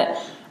thing. But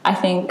I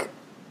think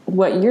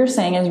what you're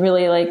saying is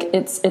really like,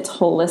 it's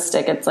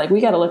holistic. It's like, we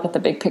got to look at the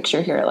big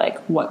picture here. Like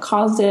what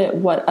caused it?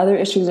 What other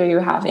issues are you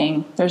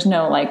having? There's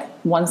no like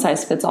one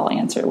size fits all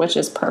answer, which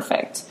is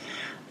perfect.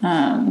 Two,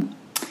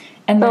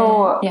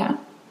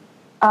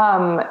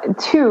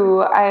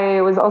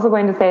 I was also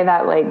going to say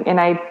that like, and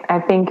I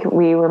think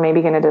we were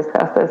maybe going to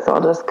discuss this, so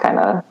I'll just kind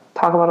of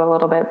talk about it a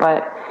little bit,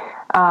 but,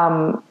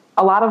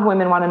 a lot of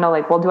women want to know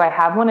like, well, do I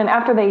have one? And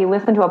after they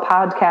listen to a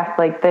podcast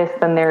like this,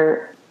 then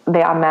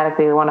they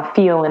automatically want to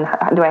feel and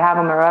do I have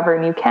them or whatever.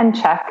 And you can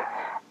check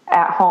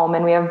at home,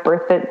 and we have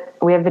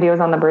videos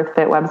on the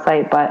BirthFit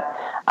website, but,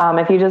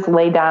 if you just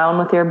lay down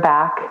with your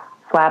back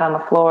flat on the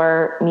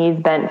floor, knees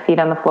bent, feet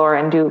on the floor,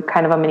 and do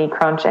kind of a mini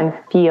crunch and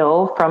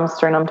feel from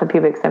sternum to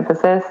pubic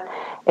symphysis.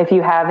 If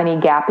you have any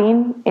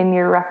gapping in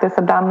your rectus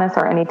abdominis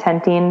or any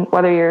tenting,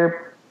 whether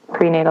you're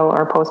prenatal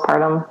or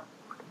postpartum,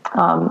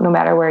 no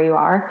matter where you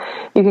are,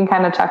 you can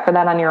kind of check for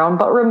that on your own.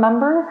 But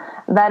remember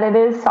that it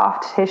is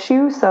soft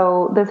tissue,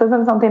 so this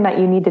isn't something that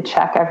you need to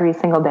check every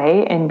single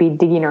day and be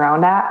digging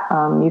around at.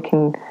 You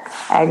can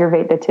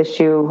aggravate the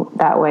tissue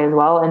that way as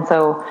well. And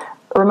so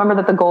remember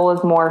that the goal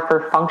is more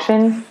for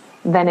function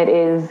than it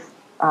is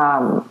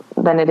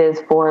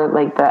for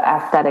like the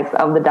aesthetics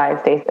of the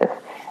diastasis.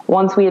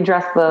 Once we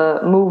address the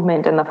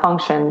movement and the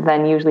function,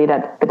 then usually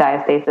that the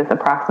diastasis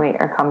approximates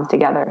or comes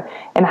together.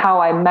 And how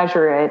I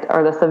measure it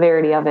or the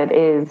severity of it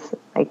is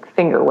like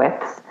finger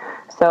widths.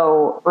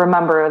 So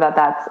remember that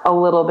that's a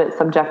little bit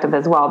subjective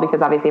as well,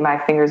 because obviously my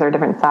fingers are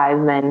different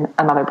size than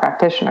another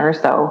practitioner.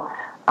 So,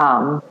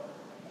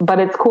 but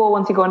it's cool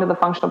once you go into the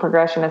functional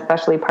progression,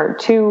 especially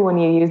part 2, when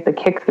you use the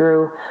kick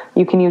through,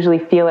 you can usually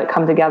feel it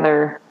come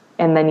together.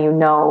 And then you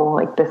know,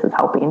 like, this is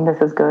helping,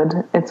 this is good.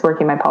 It's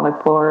working my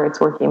pelvic floor,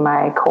 it's working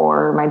my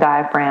core, my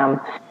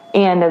diaphragm.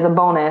 And as a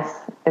bonus,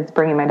 it's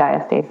bringing my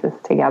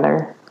diastasis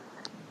together.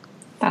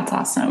 That's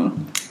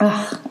awesome.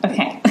 Ugh,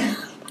 okay.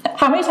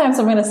 How many times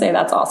I'm going to say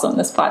that's awesome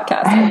this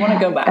podcast? I want to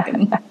go back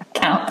and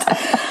count.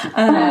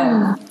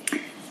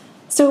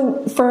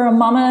 So for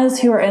mamas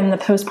who are in the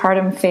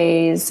postpartum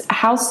phase,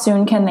 how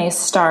soon can they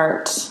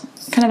start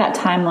kind of that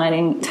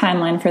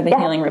timeline for the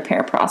healing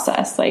repair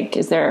process? Like,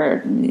 do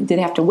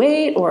they have to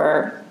wait,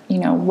 or, you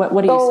know, what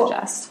do you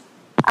suggest?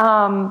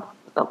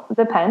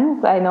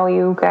 depends. I know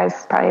you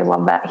guys probably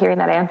love hearing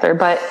that answer,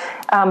 but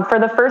for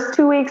the first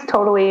 2 weeks,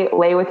 totally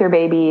lay with your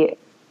baby,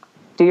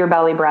 do your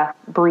belly breath,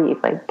 breathe.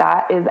 Like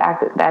that is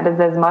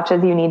as much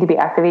as you need to be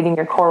activating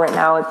your core right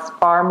now. It's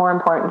far more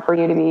important for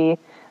you to be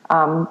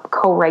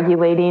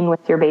co-regulating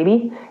with your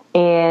baby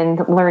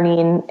and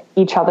learning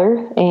each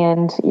other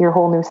and your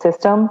whole new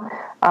system.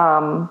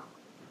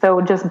 So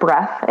just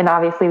breath. And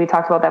obviously we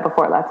talked about that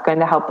before. That's going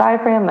to help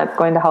diaphragm. That's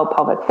going to help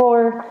pelvic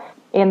floor.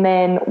 And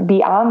then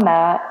beyond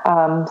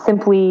that,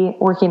 simply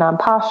working on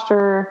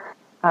posture,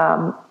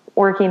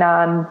 working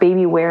on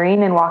baby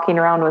wearing and walking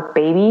around with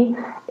baby.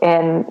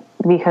 And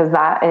because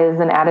that is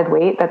an added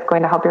weight that's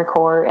going to help your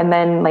core. And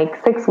then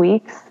like 6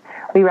 weeks,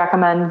 we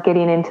recommend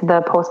getting into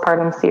the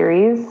postpartum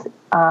series.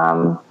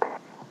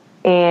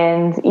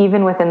 And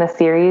even within the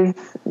series,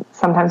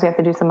 sometimes we have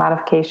to do some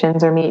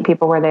modifications or meet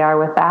people where they are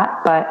with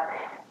that. But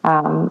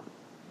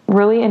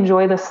really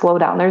enjoy the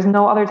slowdown. There's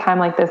no other time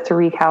like this to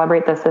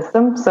recalibrate the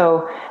system.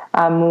 So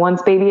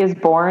once baby is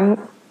born,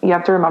 you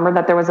have to remember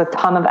that there was a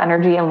ton of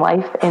energy and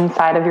life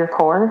inside of your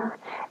core.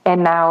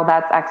 And now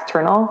that's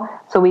external.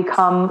 So we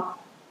come,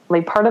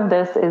 like part of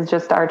this is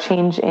just our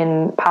change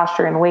in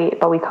posture and weight,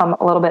 but we come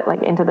a little bit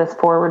like into this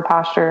forward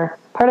posture.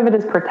 Part of it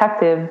is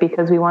protective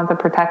because we want to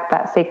protect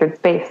that sacred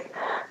space.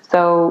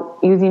 So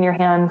using your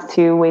hands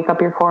to wake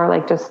up your core,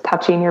 like just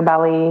touching your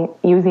belly,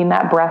 using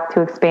that breath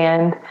to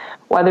expand,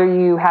 whether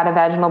you had a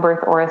vaginal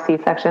birth or a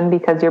C-section,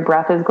 because your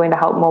breath is going to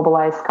help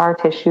mobilize scar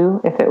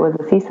tissue if it was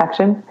a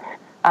C-section.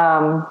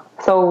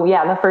 So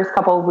yeah, the first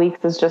couple of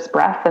weeks is just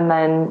breath and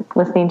then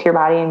listening to your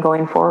body and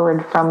going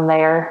forward from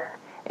there.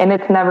 And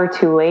it's never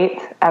too late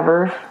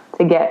ever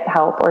to get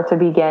help or to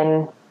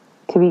begin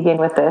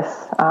with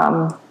this.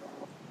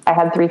 I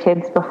had 3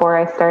 kids before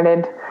I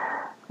started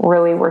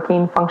really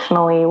working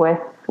functionally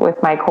with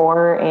my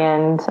core.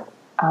 And,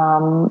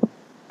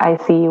 I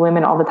see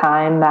women all the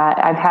time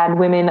that I've had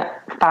women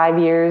 5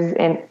 years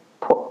in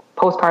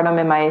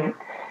postpartum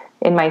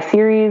in my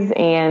series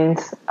and,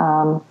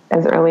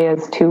 as early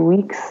as 2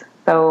 weeks.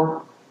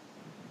 So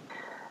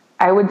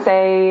I would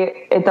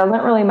say it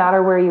doesn't really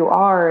matter where you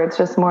are. It's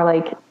just more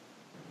like,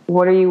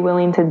 what are you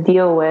willing to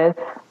deal with?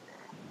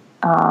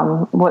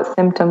 What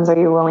symptoms are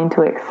you willing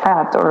to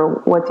accept,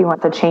 or what do you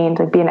want to change?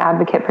 Like, be an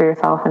advocate for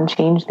yourself and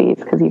change these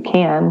because you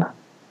can.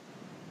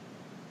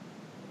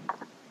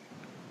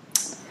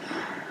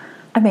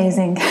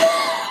 Amazing.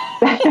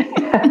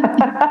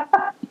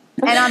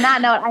 And on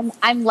that note,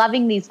 I'm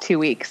loving these 2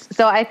 weeks.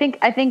 So I think,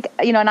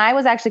 and I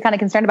was actually kind of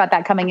concerned about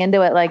that coming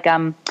into it. Like,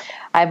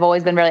 I've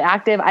always been really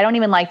active. I don't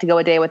even like to go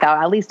a day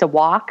without at least a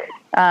walk.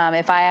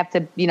 If I have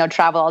to,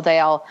 travel all day,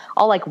 I'll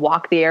like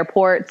walk the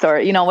airports or,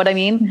 you know what I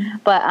mean? Mm-hmm.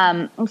 But,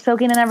 I'm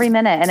soaking in every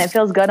minute and it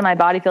feels good and my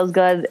body feels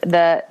good.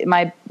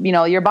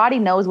 Your body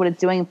knows what it's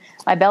doing.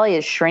 My belly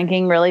is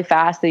shrinking really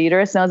fast. The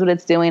uterus knows what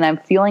it's doing. I'm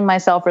feeling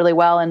myself really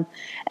well. And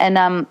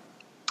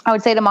I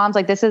would say to moms,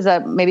 like, this is a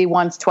maybe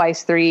once,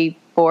 twice, 3,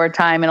 4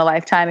 time in a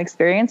lifetime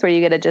experience where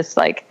you get to just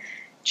like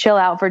chill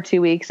out for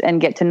 2 weeks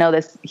and get to know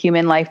this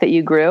human life that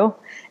you grew.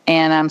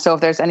 And so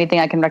if there's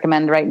anything I can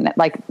recommend right now,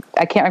 like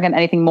I can't recommend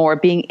anything more.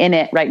 Being in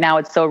it right now,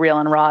 it's so real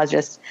and raw.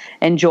 Just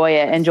enjoy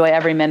it. Enjoy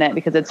every minute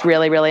because it's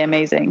really, really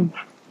amazing.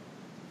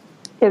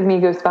 Gives me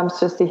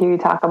goosebumps just to hear you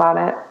talk about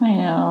it. I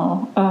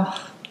know.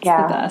 Oh,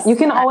 yeah. You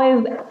can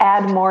always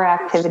add more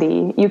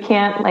activity. You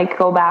can't like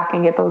go back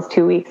and get those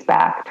 2 weeks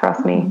back.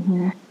 Trust me.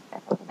 Mm-hmm.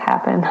 That doesn't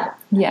happen.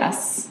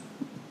 Yes.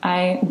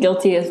 I'm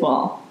guilty as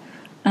well.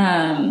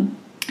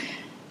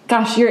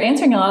 Gosh, you're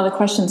answering a lot of the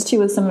questions too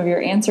with some of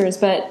your answers,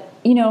 but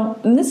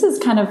and this is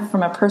kind of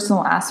from a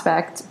personal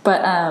aspect,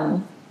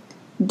 but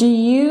do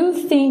you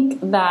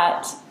think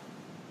that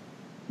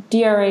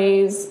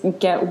DRAs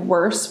get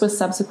worse with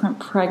subsequent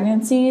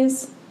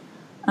pregnancies?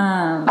 What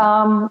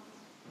are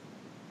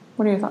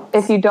your thoughts?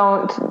 If you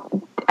don't,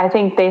 I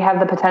think they have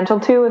the potential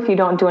to, if you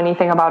don't do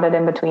anything about it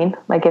in between,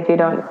 like if you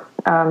don't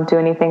do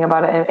anything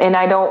about it. And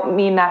I don't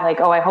mean that like,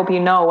 I hope you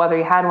know whether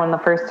you had one the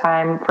first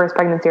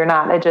pregnancy or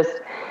not.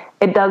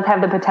 It does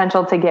have the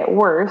potential to get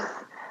worse,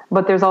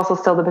 but there's also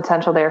still the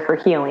potential there for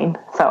healing.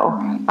 So,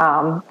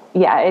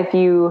 if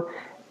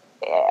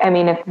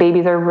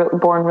babies are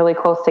born really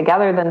close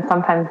together, then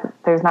sometimes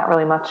there's not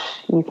really much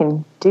you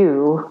can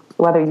do,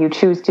 whether you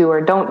choose to or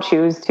don't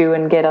choose to,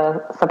 and get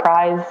a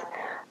surprise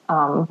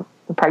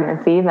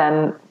pregnancy,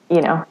 then,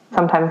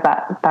 sometimes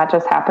that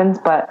just happens,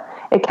 but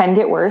it can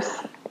get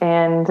worse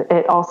and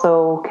it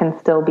also can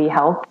still be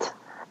helped.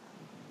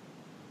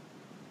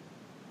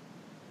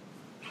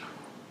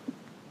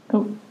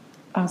 Oh,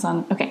 I was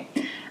on. Okay.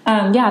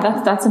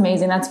 That's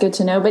amazing. That's good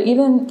to know. But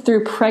even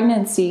through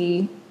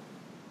pregnancy,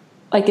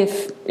 like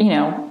if,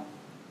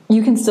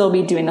 you can still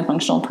be doing the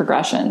functional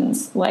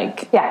progressions,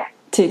 like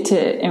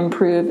to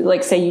improve,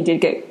 like say you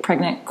did get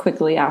pregnant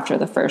quickly after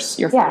your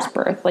first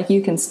birth, like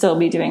you can still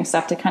be doing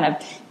stuff to kind of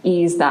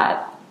ease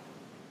that,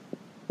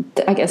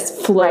 I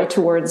guess, flow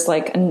towards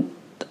like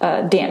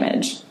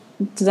damage.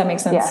 Does that make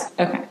sense?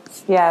 Yeah. Okay.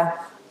 Yeah.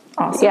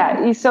 Awesome.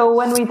 Yeah. So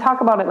when we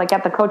talk about it, like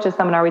at the coaches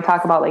seminar, we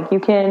talk about like you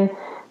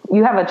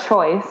have a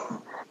choice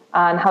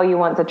on how you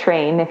want to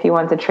train, if you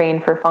want to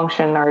train for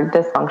function or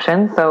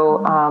dysfunction.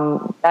 So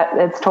that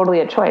it's totally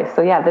a choice.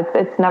 So yeah,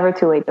 it's never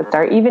too late to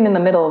start. Even in the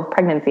middle of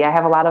pregnancy, I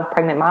have a lot of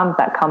pregnant moms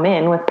that come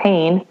in with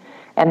pain,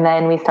 and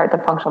then we start the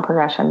functional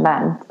progression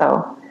then.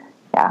 So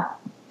yeah,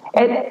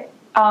 I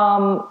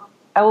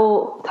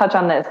will touch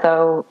on this.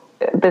 So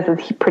this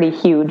is pretty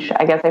huge.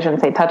 I guess I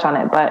shouldn't say touch on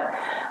it, but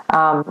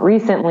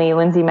recently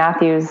Lindsay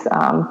Matthews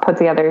put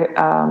together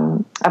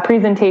a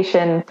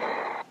presentation.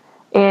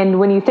 And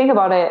when you think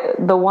about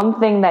it, the one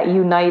thing that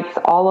unites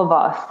all of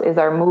us is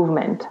our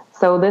movement.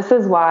 So this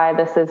is why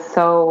this is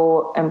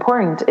so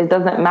important. It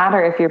doesn't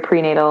matter if you're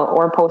prenatal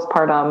or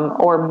postpartum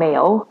or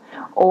male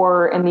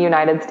or in the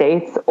United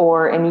States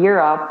or in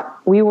Europe.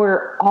 We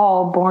were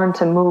all born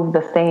to move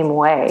the same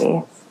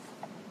way,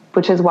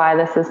 which is why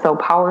this is so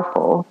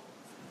powerful.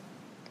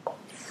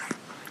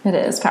 It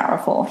is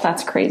powerful.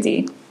 That's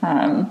crazy.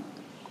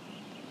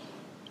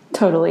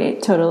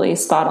 Totally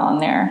spot on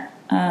there.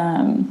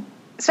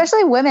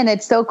 Especially women,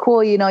 it's so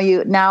cool. You know,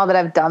 now that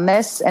I've done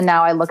this, and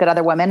now I look at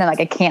other women, and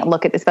like I can't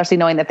look at, especially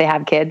knowing that they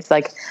have kids,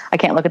 like I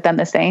can't look at them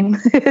the same.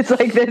 It's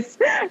like this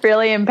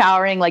really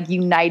empowering, like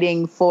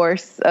uniting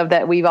force of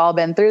that we've all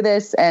been through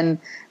this, and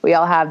we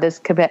all have this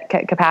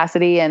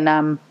capacity.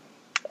 And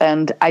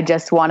I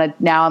just want to,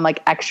 now I'm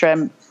like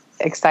extra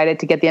excited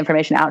to get the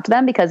information out to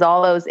them, because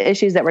all those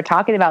issues that we're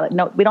talking about,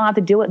 no, we don't have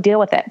to deal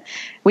with it.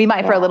 We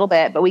might for a little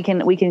bit, but we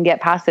can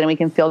get past it and we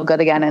can feel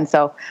good again. And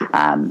so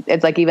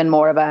it's like even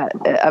more of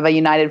a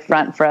united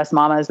front for us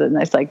mamas.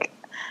 And it's like,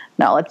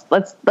 no,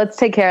 let's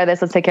take care of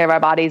this. Let's take care of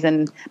our bodies,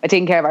 and by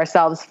taking care of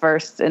ourselves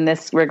first in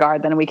this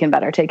regard, then we can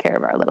better take care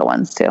of our little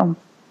ones too.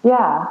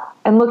 Yeah.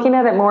 And looking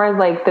at it more as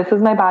like, this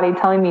is my body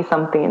telling me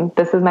something.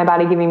 This is my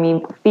body giving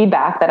me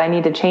feedback that I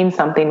need to change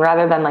something,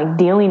 rather than like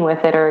dealing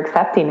with it or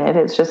accepting it.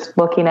 It's just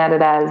looking at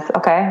it as,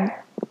 okay,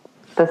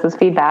 this is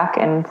feedback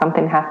and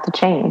something has to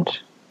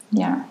change.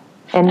 Yeah.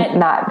 And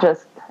not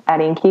just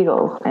adding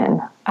Kegels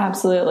in.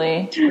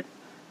 Absolutely.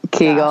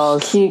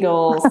 Kegels. Gosh,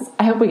 Kegels.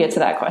 I hope we get to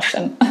that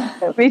question.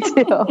 Me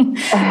too.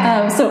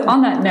 So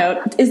on that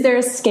note, is there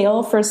a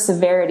scale for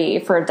severity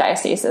for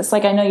diastasis?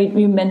 Like I know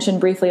you mentioned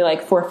briefly,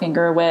 like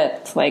forefinger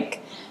width, like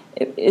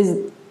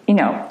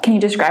can you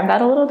describe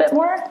that a little bit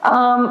more?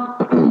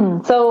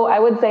 So I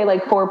would say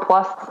like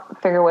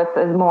 4+ finger width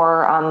is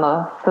more on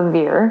the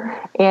severe,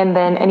 and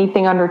then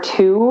anything under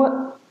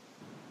 2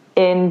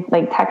 in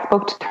like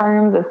textbook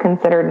terms is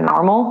considered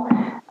normal.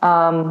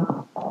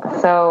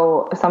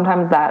 So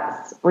sometimes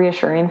that's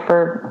reassuring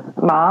for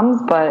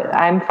moms, but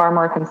I'm far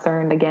more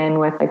concerned again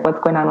with like what's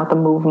going on with the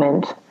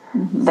movement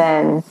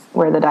than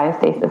where the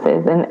diastasis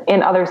is,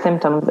 and other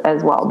symptoms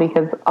as well,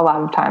 because a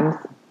lot of times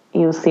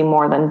you see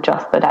more than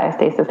just the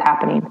diastasis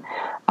happening.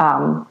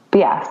 But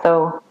yeah,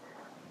 so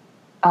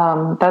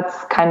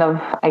that's kind of,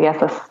 I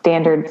guess, a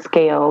standard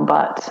scale,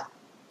 but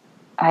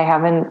I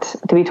haven't,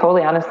 to be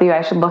totally honest with you,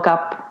 I should look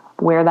up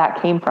where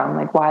that came from,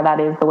 like why that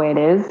is the way it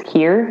is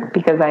here,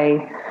 because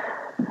I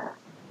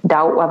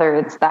doubt whether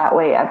it's that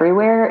way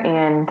everywhere,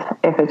 and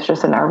if it's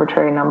just an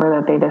arbitrary number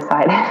that they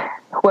decided,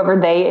 whoever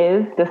they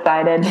is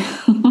decided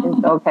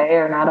is okay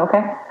or not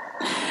okay.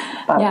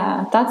 But.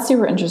 Yeah, that's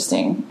super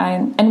interesting.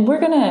 And we're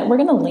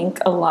gonna link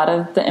a lot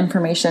of the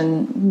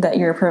information that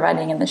you're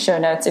providing in the show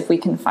notes if we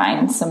can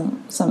find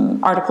some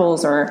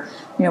articles or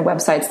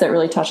websites that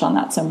really touch on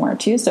that somewhere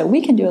too, so we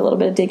can do a little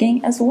bit of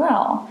digging as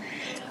well.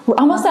 We're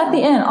almost at the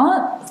end.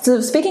 So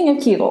speaking of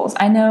Kegels,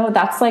 I know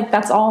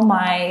that's all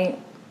my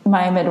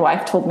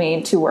midwife told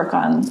me to work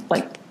on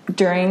like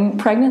during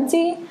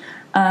pregnancy.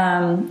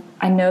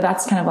 I know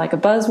that's kind of like a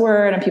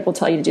buzzword and people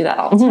tell you to do that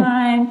all the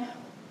time.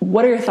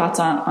 What are your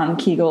thoughts on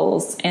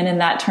Kegels? And in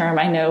that term,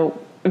 I know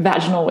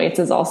vaginal weights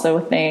is also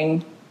a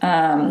thing.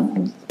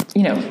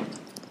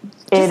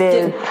 It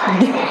is.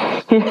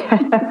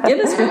 Give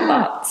us your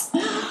thoughts.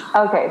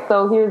 Okay,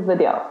 so here's the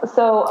deal.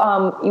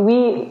 So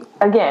we,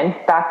 again,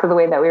 back to the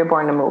way that we were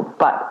born to move,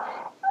 but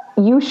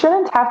you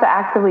shouldn't have to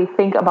actively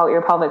think about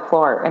your pelvic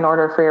floor in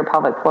order for your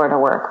pelvic floor to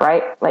work,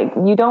 right? Like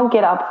you don't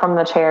get up from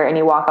the chair and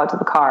you walk out to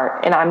the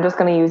car and I'm just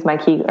going to use my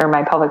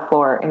my pelvic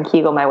floor and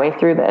Kegel my way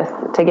through this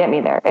to get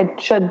me there. It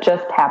should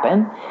just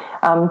happen.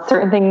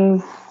 Certain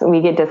things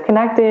we get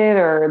disconnected,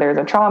 or there's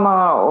a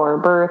trauma or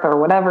birth or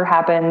whatever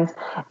happens,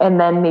 and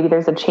then maybe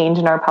there's a change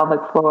in our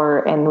pelvic floor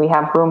and we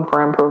have room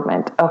for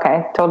improvement.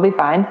 Okay, totally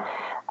fine.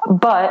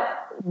 But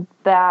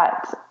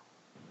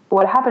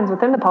what happens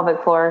within the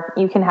pelvic floor,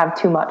 you can have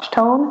too much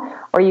tone,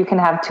 or you can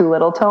have too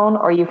little tone,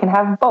 or you can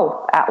have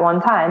both at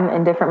one time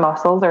in different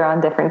muscles or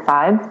on different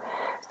sides.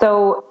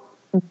 So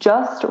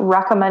just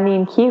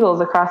recommending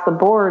Kegels across the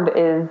board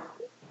is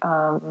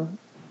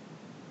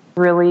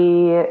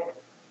really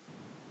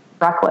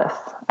reckless,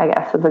 I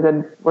guess is a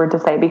good word to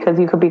say, because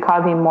you could be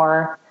causing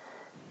more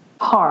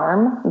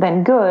harm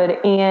than good,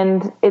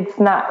 and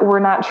we're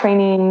not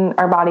training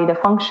our body to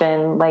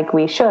function like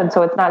we should,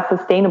 so it's not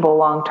sustainable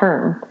long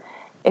term.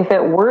 if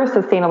it were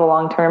sustainable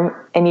long term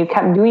and you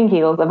kept doing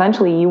Kegels,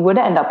 eventually you would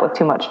end up with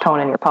too much tone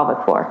in your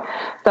pelvic floor.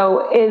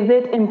 So is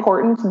it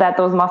important that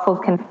those muscles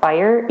can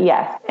fire?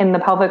 Yes. In the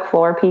pelvic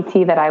floor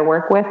PT that I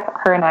work with,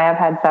 her and I have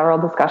had several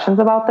discussions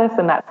about this,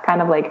 and that's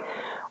kind of like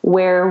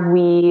where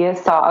we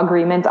saw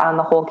agreement on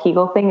the whole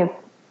Kegel thing is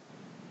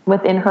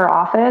within her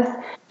office.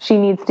 She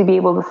needs to be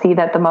able to see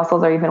that the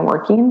muscles are even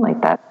working, like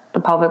that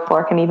the pelvic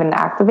floor can even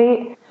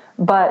activate.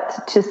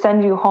 But to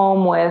send you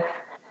home with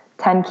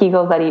 10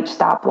 Kegels at each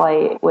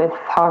stoplight with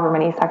however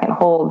many second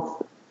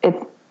holds,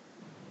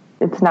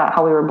 it's not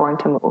how we were born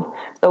to move.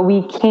 So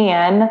we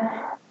can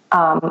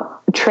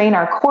train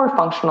our core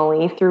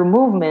functionally through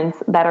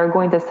movements that are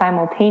going to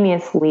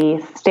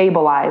simultaneously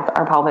stabilize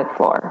our pelvic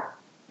floor.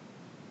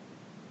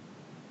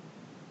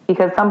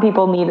 Because some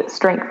people need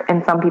strength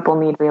and some people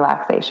need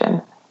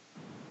relaxation.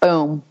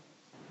 Boom.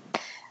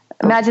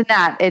 Imagine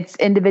that. It's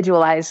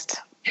individualized.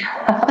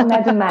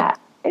 Imagine that.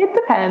 It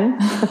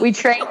depends. We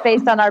train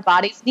based on our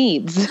body's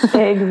needs.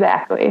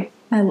 Exactly.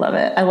 I love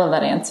it. I love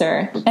that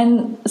answer.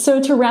 And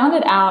so to round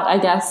it out, I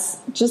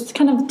guess, just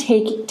kind of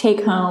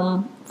take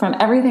home from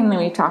everything that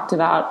we've talked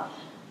about,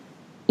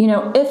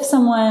 if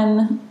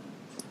someone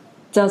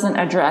doesn't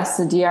address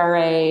the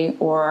DRA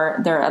or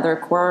their other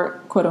core,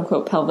 quote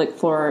unquote, pelvic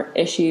floor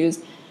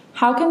issues,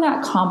 how can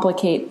that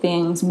complicate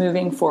things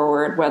moving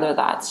forward, whether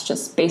that's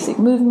just basic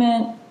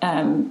movement,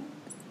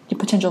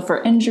 potential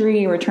for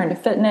injury, return to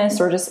fitness,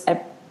 or just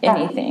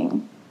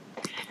anything?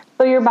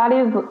 So your body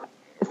is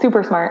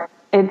super smart.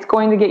 It's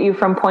going to get you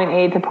from point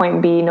A to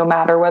point B, no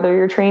matter whether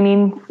you're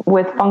training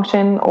with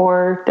function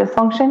or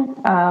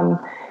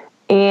dysfunction.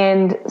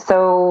 And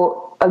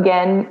so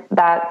again,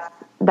 that's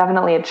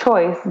definitely a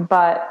choice,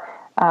 but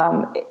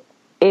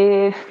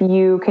if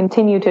you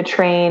continue to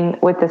train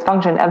with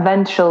dysfunction,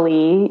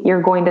 eventually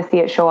you're going to see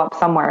it show up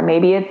somewhere.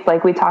 Maybe it's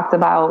like we talked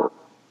about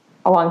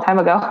a long time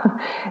ago.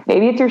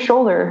 Maybe it's your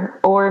shoulder,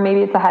 or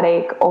maybe it's a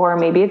headache, or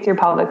maybe it's your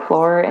pelvic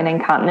floor and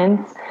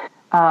incontinence.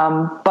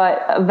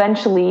 But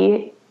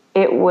eventually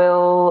it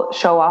will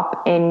show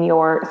up in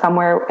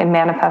somewhere and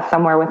manifest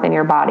somewhere within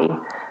your body.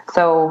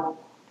 So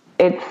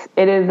it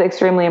is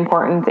extremely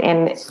important.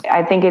 And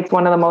I think it's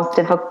one of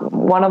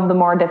the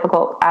more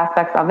difficult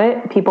aspects of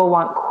it. People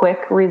want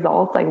quick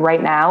results, like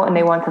right now, and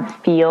they want to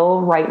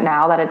feel right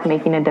now that it's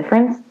making a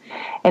difference.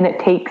 And it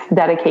takes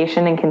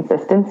dedication and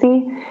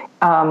consistency.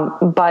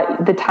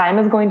 But the time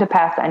is going to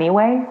pass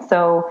anyway.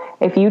 So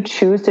if you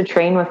choose to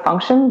train with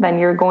function, then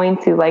you're going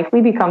to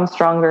likely become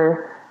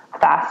stronger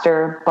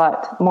faster,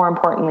 but more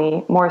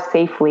importantly, more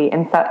safely,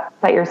 and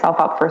set yourself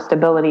up for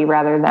stability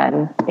rather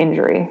than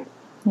injury.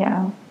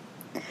 Yeah,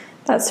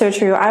 that's so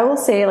true. I will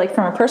say, like,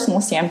 from a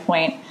personal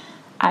standpoint,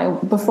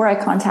 before I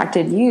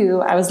contacted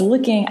you,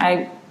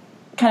 I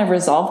kind of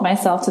resolved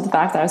myself to the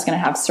fact that I was going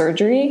to have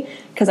surgery,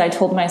 because I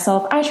told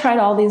myself, I tried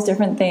all these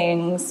different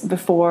things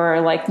before,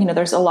 like,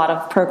 there's a lot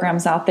of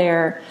programs out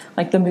there,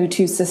 like the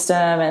MU2 system,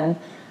 and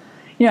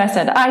I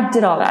said, I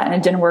did all that and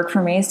it didn't work for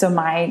me. So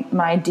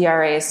my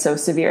DRA is so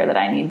severe that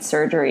I need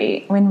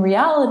surgery. When in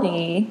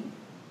reality,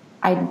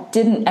 I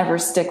didn't ever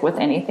stick with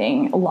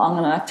anything long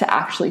enough to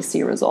actually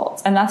see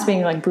results. And that's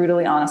being, like,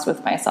 brutally honest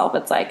with myself.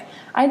 It's like,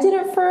 I did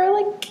it for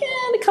like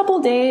a couple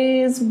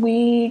days,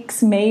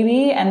 weeks,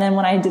 maybe. And then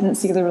when I didn't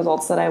see the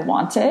results that I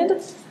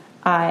wanted,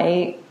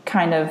 I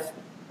kind of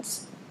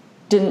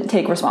didn't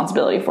take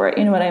responsibility for it.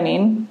 You know what I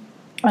mean?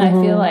 And I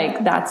feel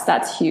like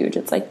that's huge.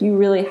 It's like, you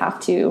really have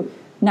to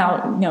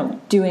now,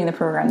 doing the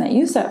program that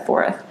you set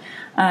forth,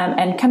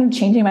 and kind of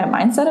changing my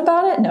mindset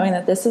about it, knowing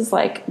that this is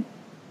like,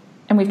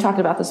 and we've talked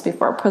about this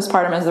before,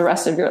 postpartum is the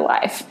rest of your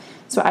life.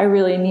 So I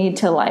really need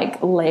to,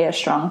 like, lay a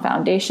strong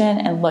foundation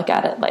and look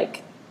at it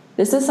like,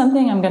 this is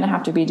something I'm going to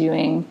have to be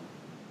doing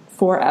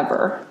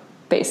forever,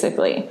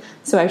 basically.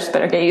 So I just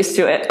better get used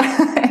to it.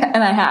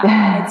 And I have.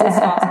 And it's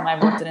awesome.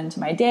 I've worked it into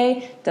my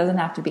day. It doesn't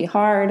have to be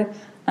hard.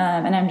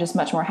 And I'm just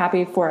much more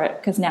happy for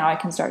it, because now I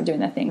can start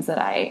doing the things that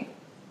I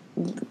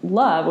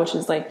love, which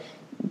is like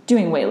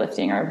doing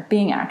weightlifting or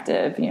being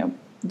active,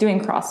 doing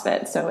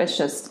CrossFit. So it's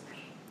just,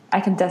 I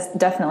can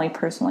definitely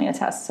personally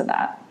attest to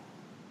that.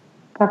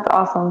 That's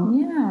awesome.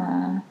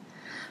 Yeah.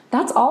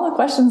 That's all the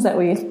questions that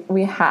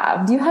we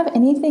have. Do you have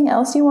anything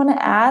else you want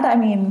to add? I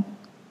mean,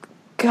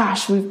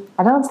 gosh,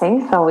 I don't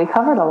think so. We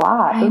covered a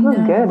lot. This was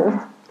good.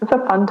 It was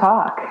a fun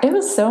talk. It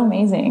was so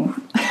amazing.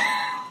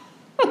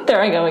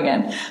 There I go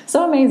again.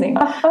 So amazing.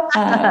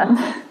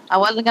 I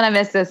wasn't going to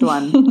miss this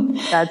one.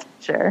 That's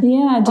for sure.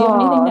 Yeah. Do you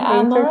have anything to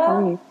add,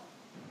 Laura?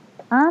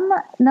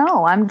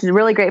 No, I'm just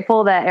really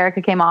grateful that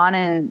Erica came on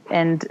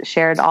and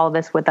shared all of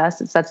this with us.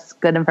 It's such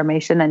good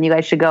information, and you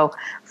guys should go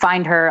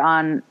find her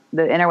on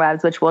the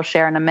interwebs, which we'll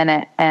share in a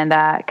minute, and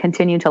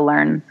continue to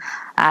learn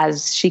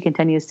as she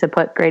continues to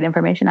put great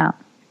information out.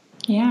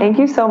 Yeah. Thank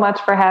you so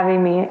much for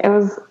having me. It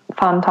was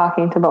fun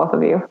talking to both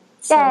of you.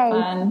 So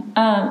fun.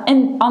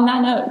 And on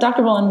that note,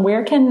 Dr. Boland,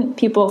 where can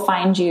people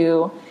find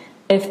you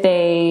if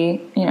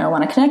they,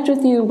 want to connect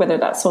with you, whether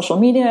that's social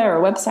media or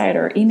website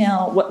or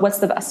email? What's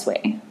the best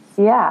way?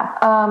 Yeah.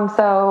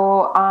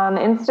 So on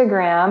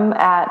Instagram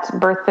at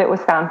BirthFit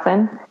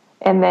Wisconsin,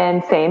 And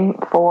then same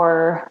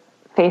for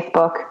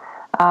Facebook.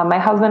 My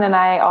husband and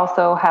I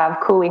also have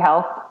Cooley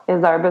Health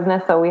is our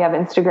business. So we have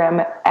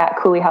Instagram at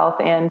Cooley Health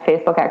and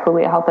Facebook at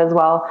Cooley Health as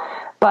well.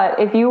 But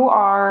if you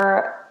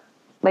are,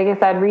 like I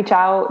said, reach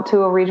out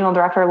to a regional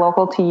director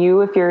local to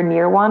you if you're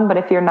near one. But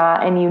if you're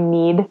not and you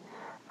need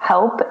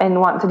help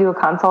and want to do a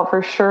consult,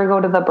 for sure go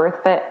to the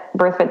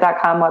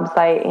birthfit.com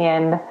website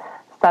and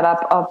set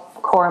up a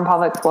core and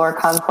pelvic floor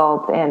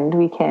consult, and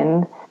we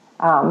can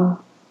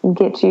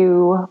get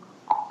you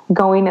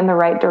going in the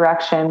right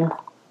direction.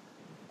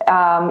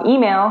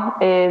 Email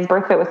is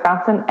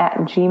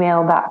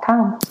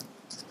birthfitwisconsin@gmail.com.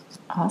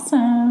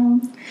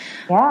 Awesome.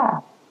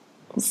 Yeah.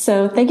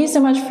 So thank you so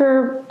much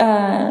for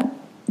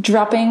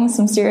dropping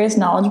some serious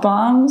knowledge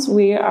bombs.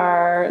 We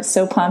are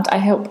so pumped.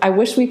 I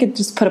wish we could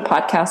just put a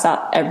podcast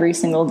out every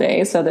single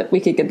day so that we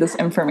could get this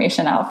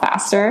information out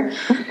faster.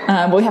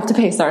 But we have to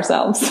pace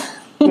ourselves.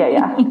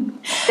 Yeah.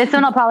 This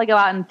one will probably go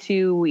out in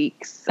 2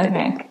 weeks.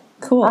 Okay,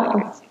 cool.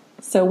 Awesome.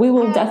 So we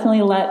will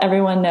definitely let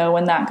everyone know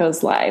when that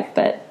goes live.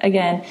 But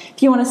again,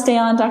 if you want to stay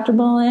on, Dr.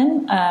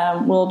 Boland,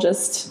 we'll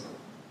just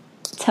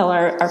tell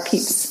our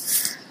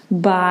peeps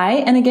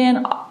bye. And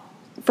again,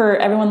 for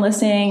everyone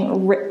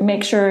listening,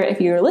 make sure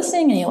if you're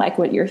listening and you like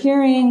what you're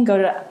hearing, go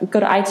to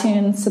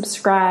iTunes,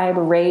 subscribe,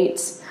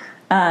 rate,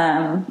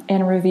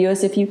 and review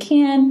us if you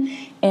can.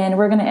 And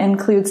we're going to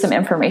include some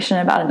information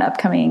about an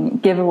upcoming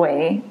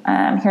giveaway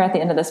here at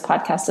the end of this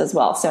podcast as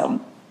well. So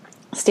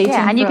stay tuned.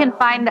 Yeah, and you can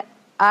find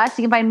us.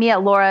 You can find me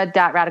at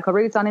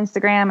laura.radicalroots on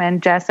Instagram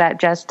and Jess at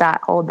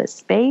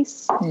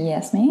jess.holdthespace.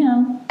 Yes,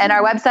 ma'am. And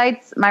our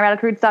websites,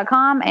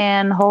 myradicalroots.com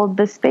and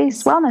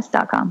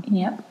holdthespacewellness.com.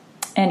 Yep.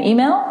 And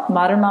email,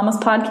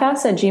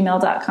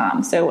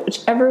 modernmamaspodcast@gmail.com. So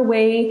whichever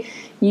way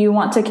you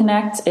want to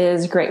connect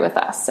is great with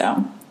us.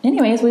 So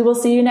anyways, we will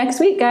see you next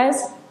week,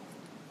 guys.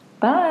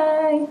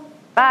 Bye.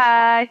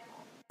 Bye.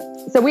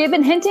 So we have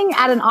been hinting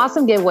at an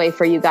awesome giveaway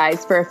for you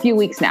guys for a few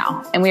weeks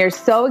now, and we are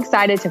so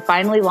excited to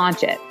finally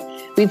launch it.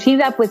 We've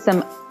teamed up with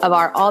some of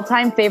our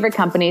all-time favorite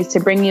companies to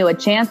bring you a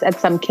chance at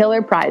some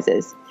killer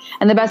prizes.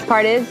 And the best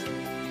part is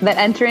that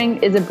entering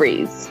is a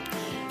breeze.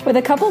 With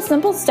a couple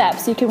simple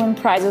steps, you can win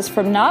prizes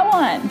from not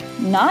one,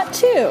 not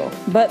two,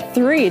 but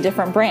 3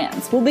 different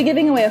brands. We'll be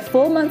giving away a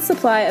full month's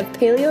supply of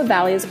Paleo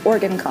Valley's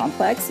Organ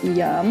Complex,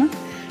 yum,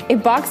 a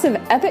box of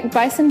Epic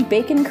Bison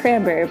Bacon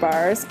Cranberry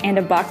Bars, and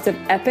a box of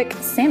Epic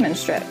Salmon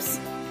Strips.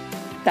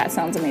 That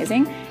sounds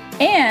amazing.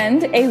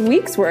 And a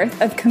week's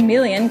worth of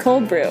Chameleon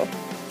Cold Brew.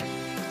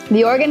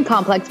 The Organ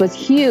Complex was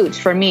huge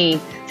for me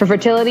for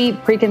fertility,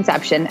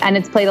 preconception, and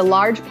it's played a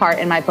large part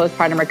in my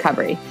postpartum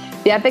recovery.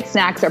 The Epic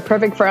snacks are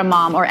perfect for a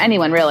mom or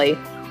anyone really,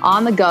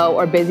 on the go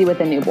or busy with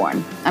a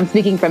newborn. I'm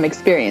speaking from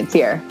experience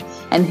here.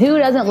 And who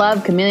doesn't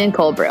love Chameleon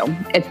Cold Brew?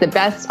 It's the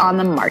best on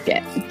the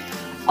market.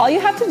 All you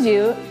have to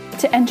do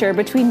to enter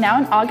between now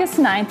and August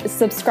 9th is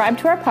subscribe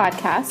to our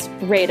podcast,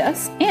 rate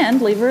us,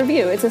 and leave a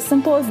review. It's as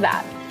simple as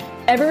that.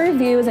 Every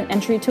review is an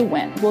entry to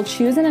win. We'll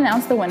choose and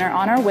announce the winner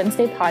on our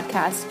Wednesday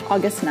podcast,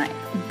 August 9th.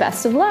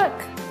 Best of luck!